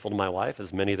 I'm faithful to my wife,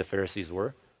 as many of the Pharisees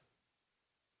were.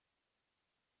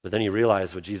 But then he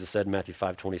realized what Jesus said in Matthew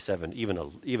 5:27,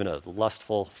 even a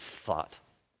lustful thought,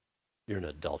 you're an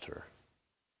adulterer.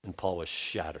 And Paul was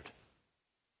shattered.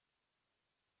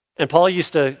 And Paul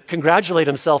used to congratulate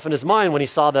himself in his mind when he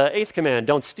saw the 8th command,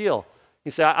 don't steal.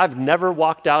 He said, I've never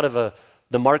walked out of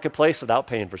the marketplace without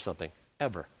paying for something,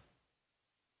 ever.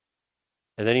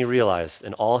 And then he realized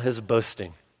in all his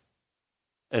boasting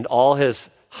and all his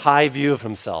high view of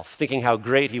himself, thinking how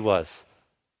great he was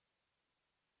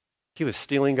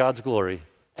stealing God's glory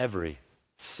every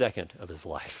second of his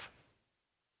life.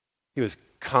 He was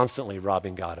constantly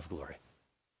robbing God of glory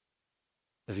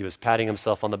as he was patting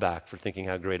himself on the back for thinking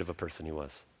how great of a person he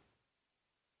was.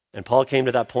 And Paul came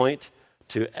to that point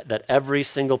that every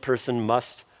single person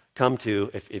must come to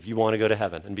if you want to go to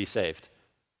heaven and be saved.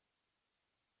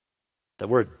 That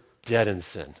we're dead in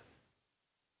sin.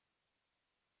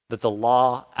 That the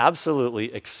law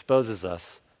absolutely exposes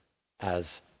us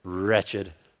as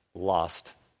wretched,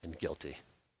 lost, and guilty.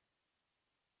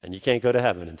 And you can't go to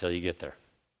heaven until you get there.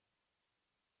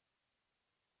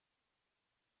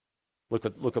 Look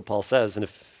what Paul says in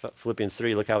Philippians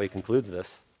 3. Look how he concludes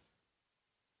this.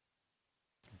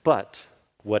 But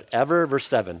whatever, verse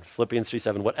 7, Philippians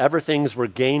 3:7, whatever things were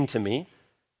gained to me,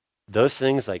 Those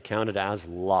things I counted as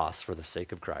loss for the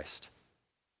sake of Christ.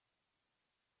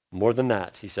 More than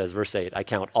that, he says, verse 8, I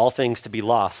count all things to be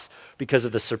loss because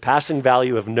of the surpassing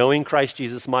value of knowing Christ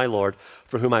Jesus my Lord,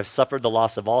 for whom I've suffered the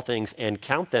loss of all things, and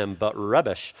count them but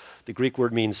rubbish. The Greek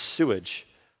word means sewage.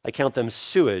 I count them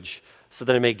sewage so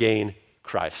that I may gain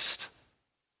Christ.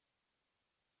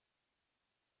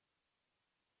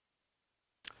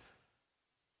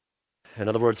 In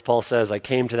other words, Paul says, I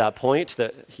came to that point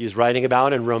that he's writing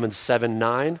about in Romans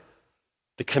 7:9.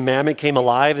 The commandment came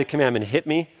alive. The commandment hit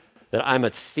me that I'm a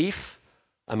thief,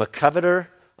 I'm a coveter,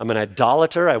 I'm an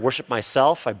idolater. I worship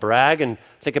myself. I brag and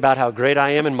think about how great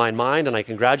I am in my mind, and I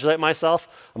congratulate myself.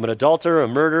 I'm an adulterer, a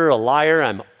murderer, a liar.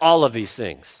 I'm all of these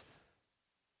things.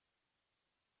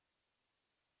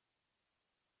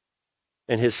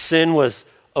 And his sin was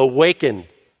awakened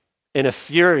in a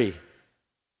fury.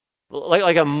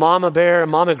 Like a mama bear, a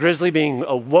mama grizzly being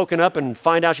woken up and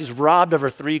find out she's robbed of her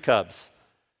 3 cubs.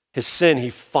 His sin, he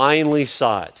finally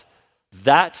saw it.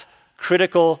 That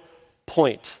critical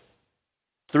point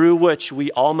through which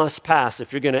we all must pass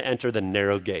if you're going to enter the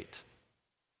narrow gate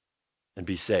and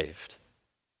be saved.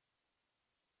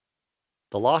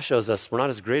 The law shows us we're not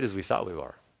as great as we thought we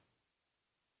were.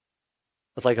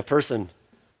 It's like a person,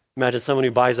 imagine someone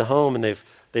who buys a home and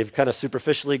they've kind of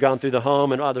superficially gone through the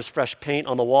home and there's fresh paint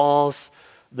on the walls,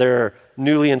 there are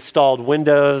newly installed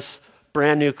windows,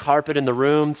 brand new carpet in the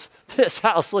rooms. This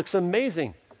house looks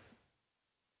amazing.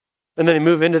 And then they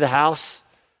move into the house,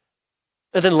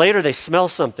 and then later they smell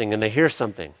something and they hear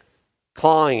something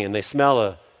clawing, and they smell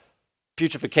a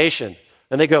putrefaction,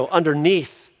 and they go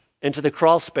underneath into the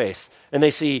crawl space and they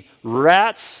see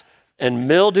rats and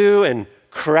mildew and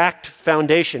cracked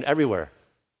foundation everywhere.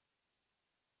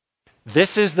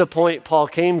 This is the point Paul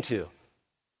came to,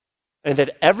 and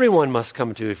that everyone must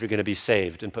come to if you're going to be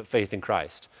saved and put faith in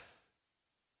Christ.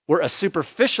 Where a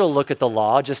superficial look at the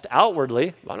law, just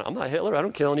outwardly, I'm not Hitler, I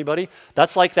don't kill anybody.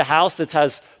 That's like the house that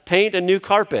has paint and new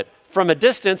carpet. From a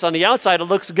distance, on the outside, it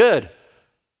looks good.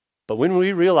 But when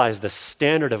we realize the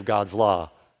standard of God's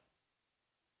law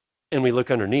and we look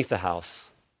underneath the house,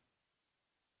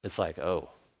 it's like, oh,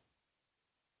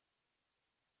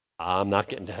 I'm not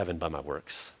getting to heaven by my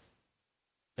works.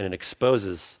 And it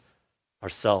exposes our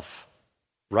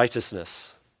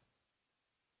self-righteousness.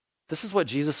 This is what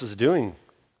Jesus was doing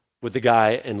with the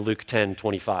guy in Luke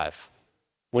 10:25,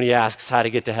 when he asks how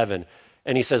to get to heaven.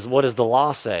 And he says, what does the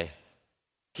law say?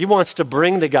 He wants to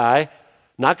bring the guy,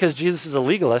 not because Jesus is a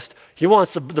legalist, he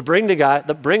wants to bring the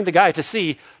guy to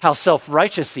see how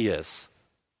self-righteous he is.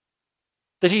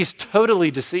 That he's totally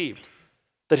deceived.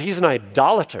 That he's an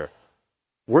idolater,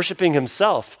 worshiping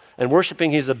himself and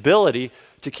worshiping his ability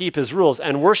to keep his rules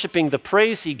and worshiping the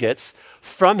praise he gets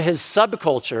from his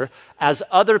subculture as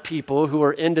other people who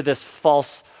are into this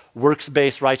false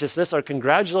works-based righteousness are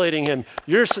congratulating him.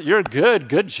 You're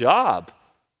good job.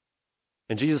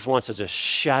 And Jesus wants to just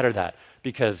shatter that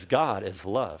because God is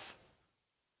love.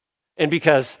 And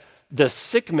because the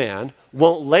sick man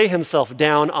won't lay himself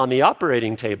down on the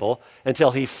operating table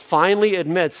until he finally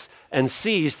admits and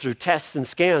sees through tests and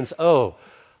scans, oh,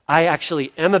 I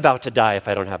actually am about to die if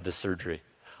I don't have this surgery.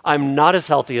 I'm not as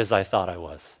healthy as I thought I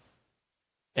was.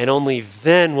 And only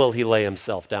then will he lay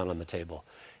himself down on the table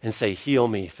and say, heal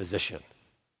me, physician.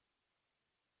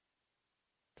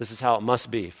 This is how it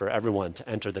must be for everyone to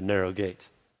enter the narrow gate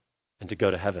and to go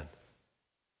to heaven.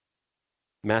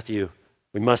 Matthew,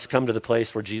 we must come to the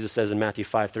place where Jesus says in Matthew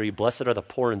 5:3, blessed are the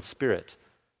poor in spirit.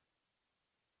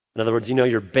 In other words,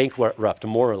 you're bankrupt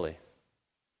morally.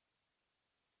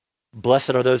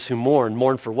 Blessed are those who mourn.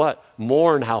 Mourn for what?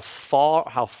 Mourn how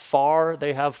far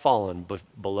they have fallen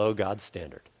below God's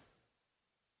standard.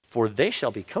 For they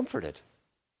shall be comforted.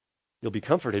 You'll be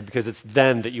comforted because it's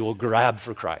then that you will grab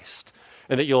for Christ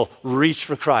and that you'll reach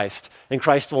for Christ. And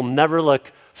Christ will never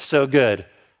look so good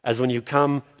as when you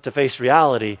come to face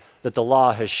reality that the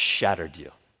law has shattered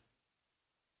you.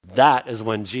 That is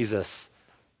when Jesus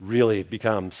really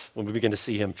becomes, when we begin to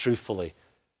see him truthfully.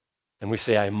 And we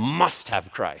say, I must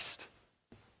have Christ.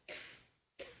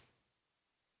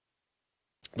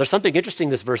 There's something interesting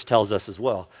this verse tells us as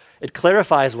well. It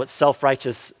clarifies what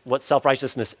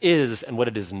self-righteousness is and what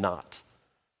it is not.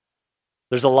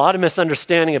 There's a lot of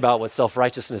misunderstanding about what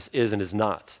self-righteousness is and is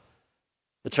not.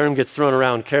 The term gets thrown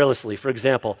around carelessly. For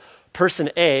example, person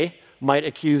A might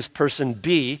accuse person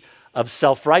B of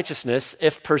self-righteousness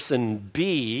if person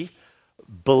B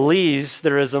believes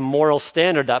there is a moral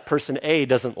standard that person A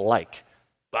doesn't like.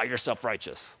 Well, you're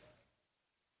self-righteous.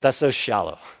 That's so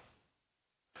shallow.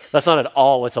 That's not at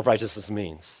all what self-righteousness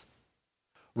means.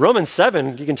 Romans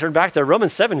 7, you can turn back there,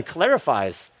 Romans 7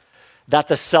 clarifies that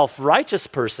the self-righteous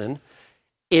person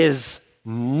is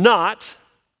not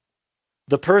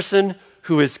the person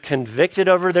who is convicted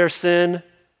over their sin,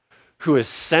 who is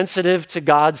sensitive to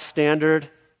God's standard.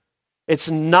 It's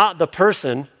not the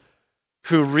person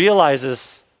who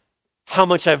realizes how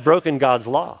much I've broken God's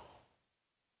law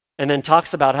and then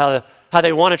talks about how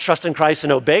they want to trust in Christ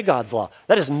and obey God's law.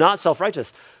 That is not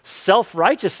self-righteous.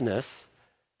 Self-righteousness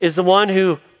is the one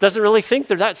who doesn't really think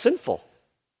they're that sinful.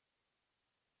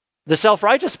 The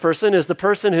self-righteous person is the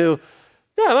person who,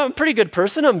 yeah, I'm a pretty good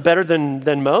person. I'm better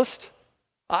than most.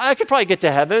 I could probably get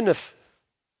to heaven if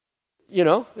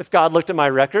God looked at my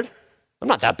record. I'm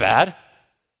not that bad.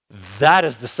 That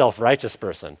is the self-righteous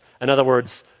person. In other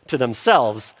words, to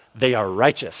themselves, they are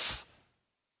righteous.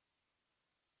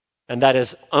 And that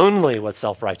is only what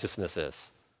self-righteousness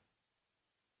is.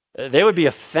 They would be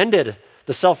offended.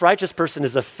 The self-righteous person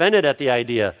is offended at the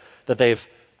idea that they've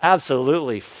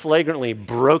absolutely, flagrantly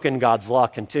broken God's law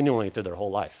continually through their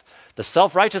whole life. The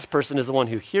self-righteous person is the one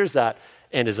who hears that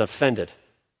and is offended.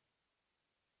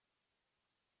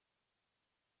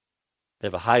 They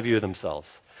have a high view of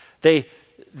themselves. They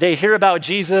hear about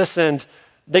Jesus and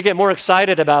they get more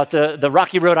excited about the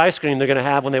Rocky Road ice cream they're going to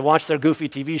have when they watch their goofy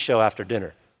TV show after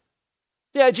dinner.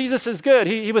 Yeah, Jesus is good.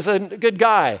 He was a good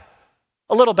guy,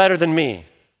 a little better than me.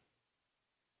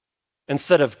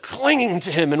 Instead of clinging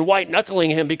to him and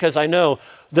white-knuckling him because I know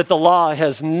that the law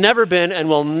has never been and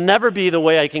will never be the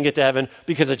way I can get to heaven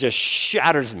because it just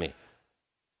shatters me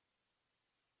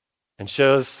and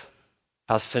shows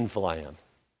how sinful I am.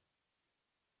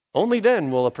 Only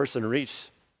then will a person reach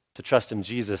to trust in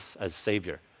Jesus as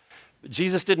Savior.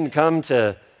 Jesus didn't come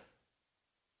to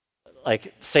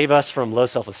save us from low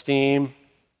self-esteem.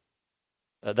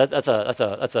 That's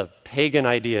a pagan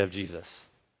idea of Jesus.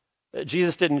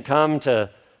 Jesus didn't come to,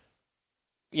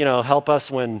 help us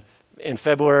when in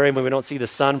February when we don't see the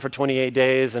sun for 28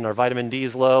 days and our vitamin D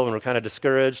is low and we're kind of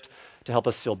discouraged, to help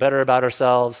us feel better about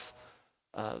ourselves.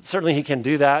 Certainly he can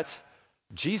do that.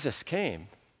 Jesus came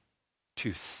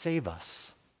to save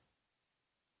us.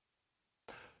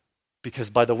 Because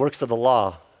by the works of the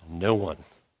law, no one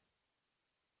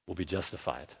will be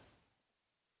justified.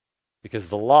 Because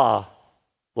the law,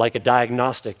 like a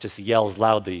diagnostic, just yells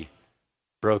loudly,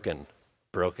 broken,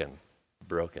 broken,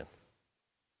 broken.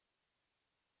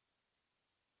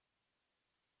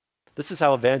 This is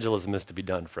how evangelism is to be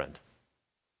done, friend.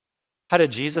 How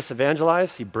did Jesus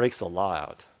evangelize? He breaks the law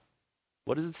out.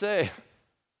 What does it say?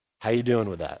 How you doing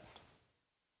with that?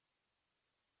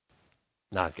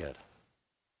 Not good.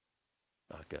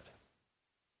 Not good.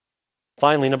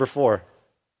 Finally, number 4.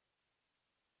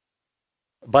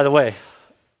 By the way,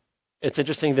 it's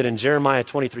interesting that in Jeremiah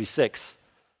 23:6,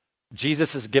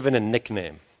 Jesus is given a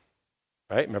nickname.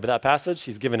 Right? Remember that passage?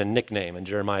 He's given a nickname in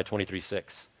Jeremiah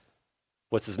 23:6.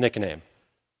 What's his nickname?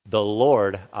 The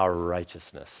Lord our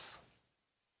righteousness.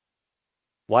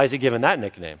 Why is he given that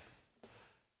nickname?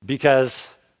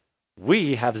 Because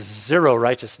we have zero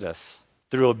righteousness.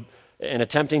 In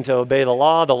attempting to obey the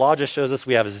law just shows us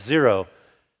we have zero.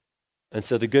 And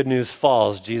so the good news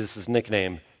falls, Jesus'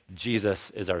 nickname, Jesus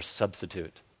is our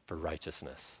substitute for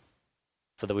righteousness,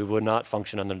 so that we would not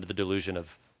function under the delusion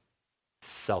of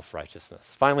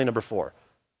self-righteousness. Finally, number 4.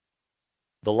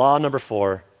 The law, number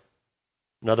 4,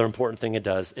 another important thing it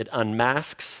does, it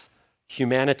unmasks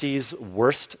humanity's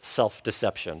worst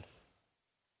self-deception.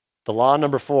 The law,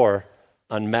 number 4,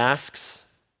 unmasks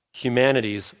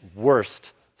humanity's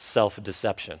worst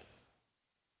self-deception.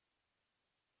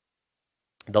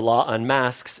 The law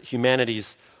unmasks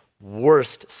humanity's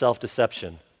worst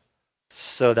self-deception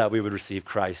so that we would receive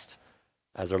Christ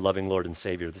as our loving Lord and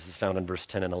Savior. This is found in verse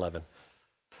 10 and 11.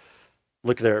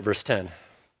 Look there at verse 10.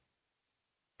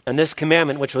 And this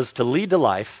commandment, which was to lead to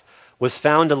life, was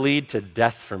found to lead to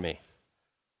death for me.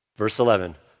 Verse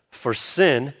 11. For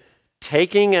sin,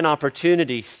 taking an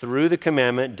opportunity through the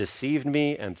commandment, deceived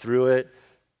me, and through it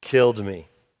killed me.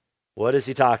 What is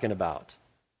he talking about?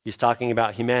 He's talking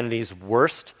about humanity's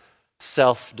worst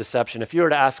self-deception. If you were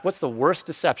to ask, what's the worst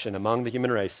deception among the human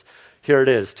race? Here it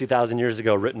is, 2,000 years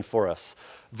ago, written for us.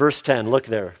 Verse 10, look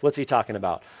there. What's he talking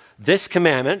about? This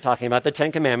commandment, talking about the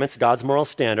 10 Commandments, God's moral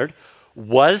standard,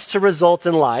 was to result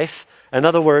in life. In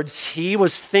other words, he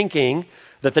was thinking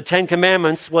that the 10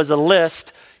 Commandments was a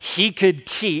list he could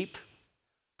keep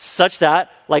such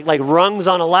that, like rungs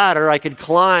on a ladder, I could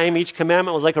climb. Each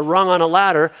commandment was like a rung on a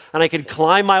ladder, and I could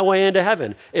climb my way into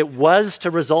heaven. It was to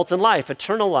result in life,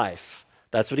 eternal life.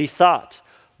 That's what he thought.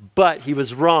 But he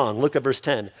was wrong. Look at verse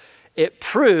 10. It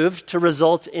proved to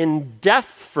result in death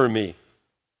for me.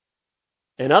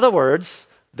 In other words,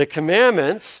 the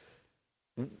commandments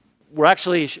were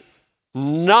actually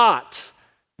not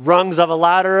rungs of a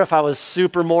ladder, if I was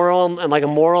super moral and like a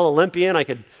moral Olympian, I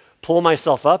could pull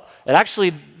myself up. And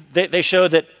actually, they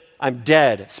showed that I'm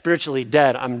dead, spiritually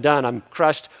dead. I'm done. I'm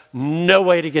crushed. No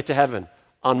way to get to heaven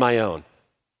on my own.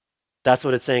 That's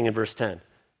what it's saying in verse 10.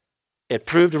 It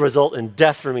proved to result in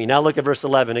death for me. Now look at verse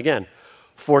 11 again.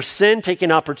 For sin,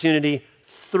 taking opportunity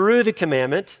through the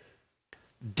commandment,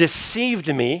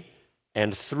 deceived me,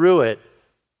 and through it,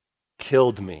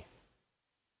 killed me.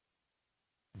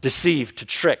 Deceived, to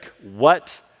trick.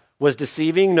 What was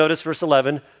deceiving? Notice verse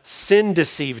 11. Sin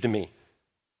deceived me.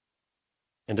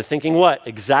 Into thinking what?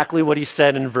 Exactly what he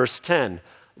said in verse 10.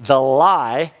 The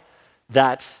lie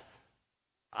that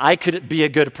I could be a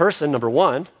good person, number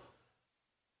one.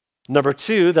 Number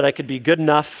two, that I could be good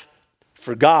enough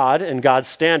for God and God's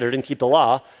standard and keep the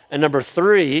law. And number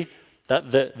three,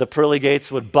 that the pearly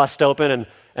gates would bust open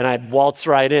and I'd waltz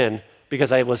right in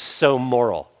because I was so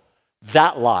moral.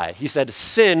 That lie. He said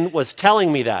sin was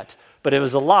telling me that, but it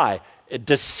was a lie,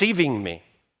 deceiving me.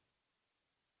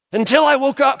 Until I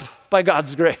woke up by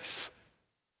God's grace.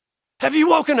 Have you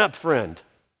woken up, friend?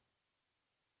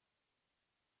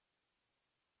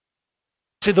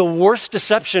 To the worst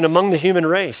deception among the human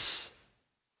race.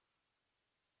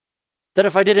 That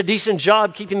if I did a decent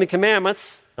job keeping the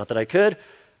commandments, not that I could,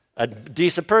 a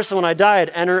decent person when I die, I'd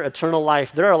enter eternal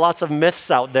life. There are lots of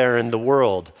myths out there in the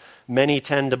world. Many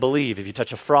tend to believe if you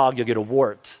touch a frog, you'll get a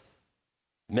wart.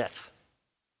 Myth.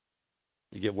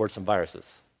 You get warts and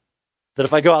viruses. That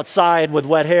if I go outside with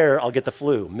wet hair, I'll get the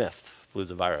flu. Myth.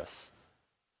 Flu's a virus.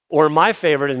 Or my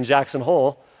favorite in Jackson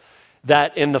Hole,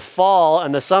 that in the fall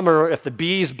and the summer, if the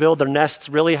bees build their nests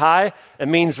really high, it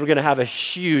means we're going to have a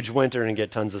huge winter and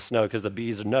get tons of snow because the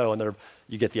bees know and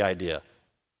you get the idea.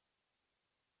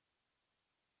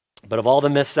 But of all the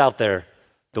myths out there,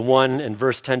 the one in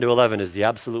verse 10 to 11 is the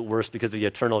absolute worst because of the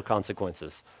eternal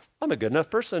consequences. I'm a good enough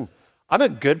person. I'm a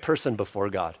good person before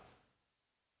God.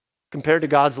 Compared to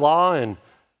God's law, and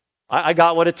I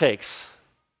got what it takes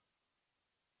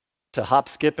to hop,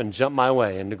 skip, and jump my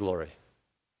way into glory.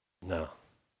 No.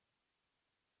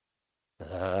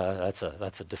 That's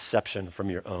a deception from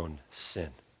your own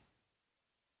sin.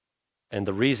 And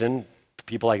the reason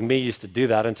people like me used to do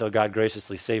that until God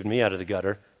graciously saved me out of the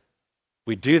gutter,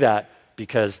 we do that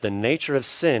because the nature of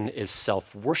sin is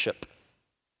self-worship.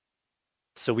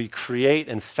 So we create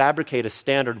and fabricate a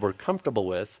standard we're comfortable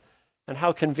with, and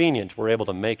how convenient we're able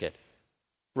to make it.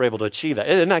 We're able to achieve that.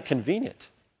 Isn't that convenient?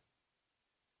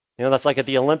 You know, that's like at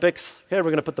the Olympics. Okay, we're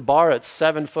going to put the bar at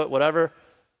 7 foot whatever.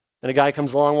 And a guy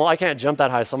comes along, well, I can't jump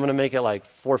that high, so I'm going to make it like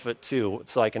 4'2"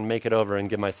 so I can make it over and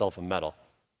give myself a medal.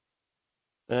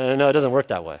 No, it doesn't work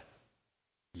that way.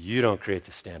 You don't create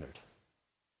the standard.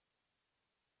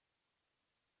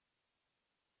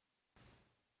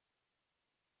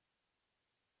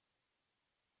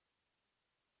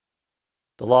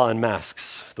 The law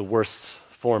unmasks the worst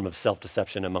form of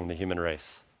self-deception among the human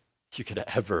race you could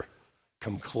ever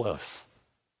come close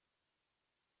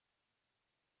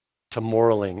to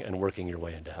moraling and working your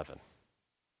way into heaven.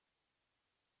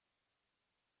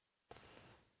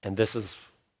 And this is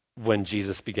when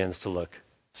Jesus begins to look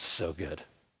so good.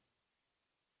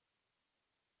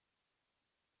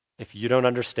 If you don't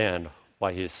understand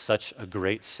why he is such a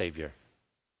great Savior,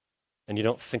 and you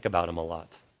don't think about him a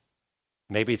lot,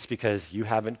 maybe it's because you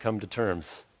haven't come to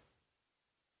terms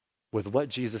with what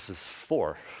Jesus is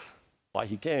for, why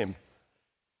he came.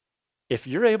 If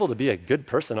you're able to be a good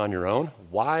person on your own,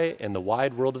 why in the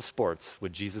wide world of sports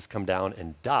would Jesus come down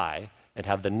and die and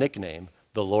have the nickname,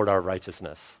 the Lord our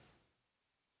righteousness?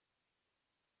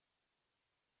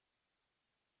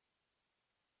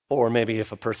 Or maybe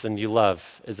if a person you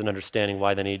love isn't understanding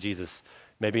why they need Jesus,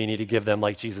 maybe you need to give them,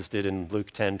 like Jesus did in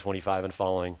Luke 10:25 and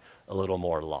following, a little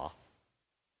more law,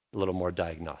 a little more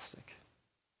diagnostic.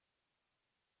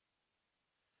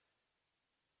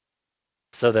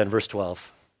 So then, verse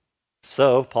 12.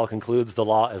 So, Paul concludes, the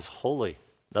law is holy.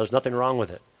 Now, there's nothing wrong with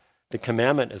it. The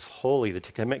commandment is holy. The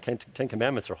Ten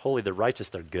Commandments are holy. They're righteous.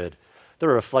 They're good.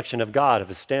 They're a reflection of God, of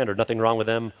his standard. Nothing wrong with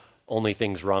them. Only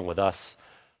things wrong with us.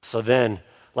 So then,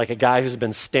 like a guy who's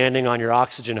been standing on your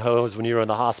oxygen hose when you were in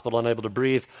the hospital, unable to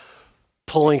breathe,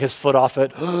 pulling his foot off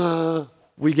it,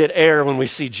 we get air when we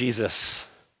see Jesus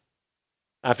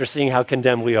after seeing how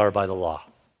condemned we are by the law.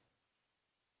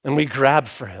 And we grab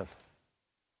for him.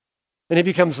 And he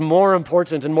becomes more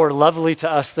important and more lovely to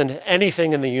us than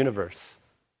anything in the universe.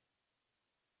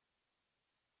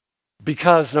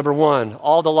 Because, number one,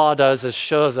 all the law does is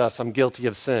shows us I'm guilty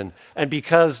of sin. And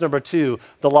because, number two,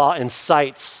 the law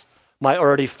incites my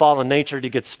already fallen nature to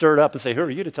get stirred up and say, who are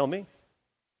you to tell me?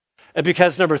 And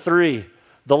because, number three,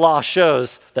 the law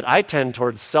shows that I tend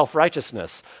towards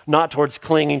self-righteousness, not towards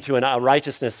clinging to a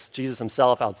righteousness, Jesus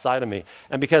himself, outside of me.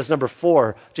 And because, number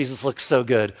 4, Jesus looks so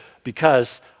good,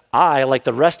 because I, like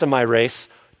the rest of my race,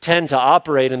 tend to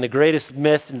operate in the greatest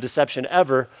myth and deception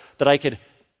ever, that I could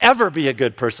ever be a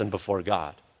good person before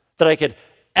God, that I could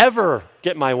ever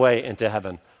get my way into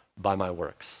heaven by my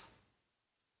works.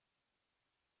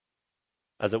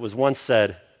 As it was once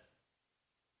said,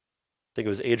 I think it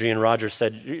was Adrian Rogers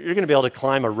said, you're going to be able to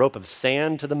climb a rope of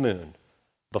sand to the moon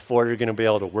before you're going to be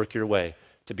able to work your way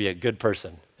to be a good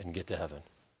person and get to heaven.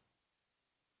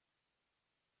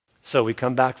 So we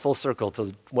come back full circle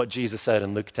to what Jesus said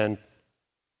in Luke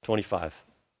 10:25.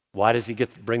 Why does he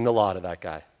bring the law to that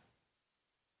guy?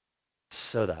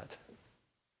 So that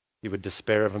he would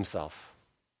despair of himself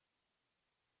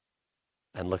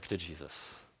and look to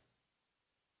Jesus.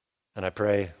 And I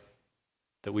pray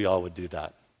that we all would do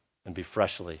that and be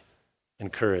freshly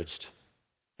encouraged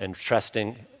and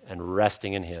trusting and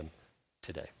resting in him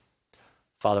today.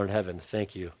 Father in heaven,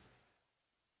 thank you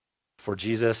for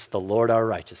Jesus, the Lord our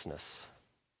righteousness,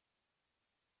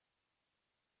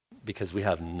 because we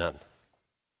have none.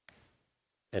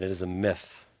 And it is a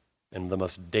myth, and the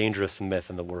most dangerous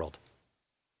myth in the world,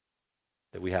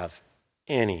 that we have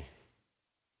any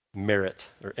merit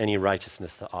or any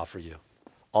righteousness to offer you.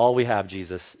 All we have,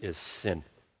 Jesus, is sin.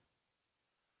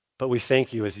 But we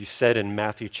thank you, as you said in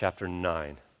Matthew chapter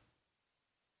 9,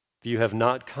 that you have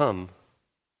not come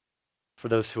for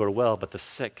those who are well, but the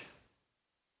sick.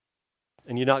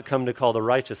 And you not come to call the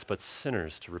righteous, but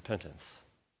sinners to repentance.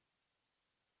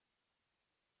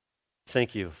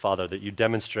 Thank you, Father, that you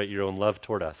demonstrate your own love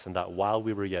toward us, and that while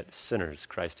we were yet sinners,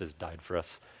 Christ has died for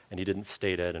us, and he didn't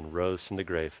stay dead and rose from the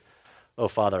grave. Oh,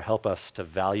 Father, help us to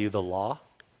value the law,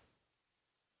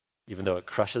 even though it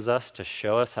crushes us, to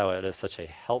show us how it is such a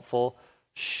helpful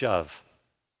shove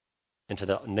into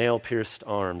the nail-pierced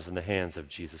arms and the hands of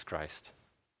Jesus Christ.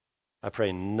 I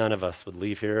pray none of us would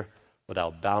leave here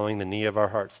without bowing the knee of our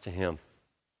hearts to him.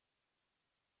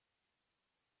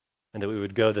 And that we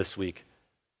would go this week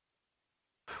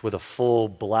with a full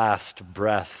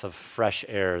breath of fresh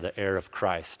air, the air of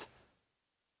Christ.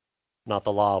 Not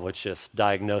the law which just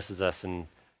diagnoses us and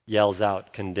yells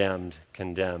out, condemned,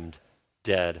 condemned,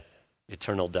 dead,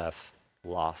 eternal death,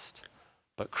 lost.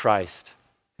 But Christ,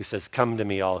 who says, come to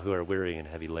me all who are weary and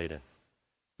heavy laden.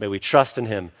 May we trust in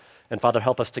him. And Father,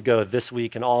 help us to go this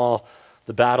week in all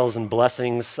the battles and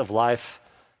blessings of life,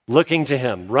 looking to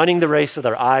him, running the race with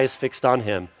our eyes fixed on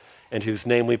him, in whose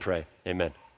name we pray. Amen.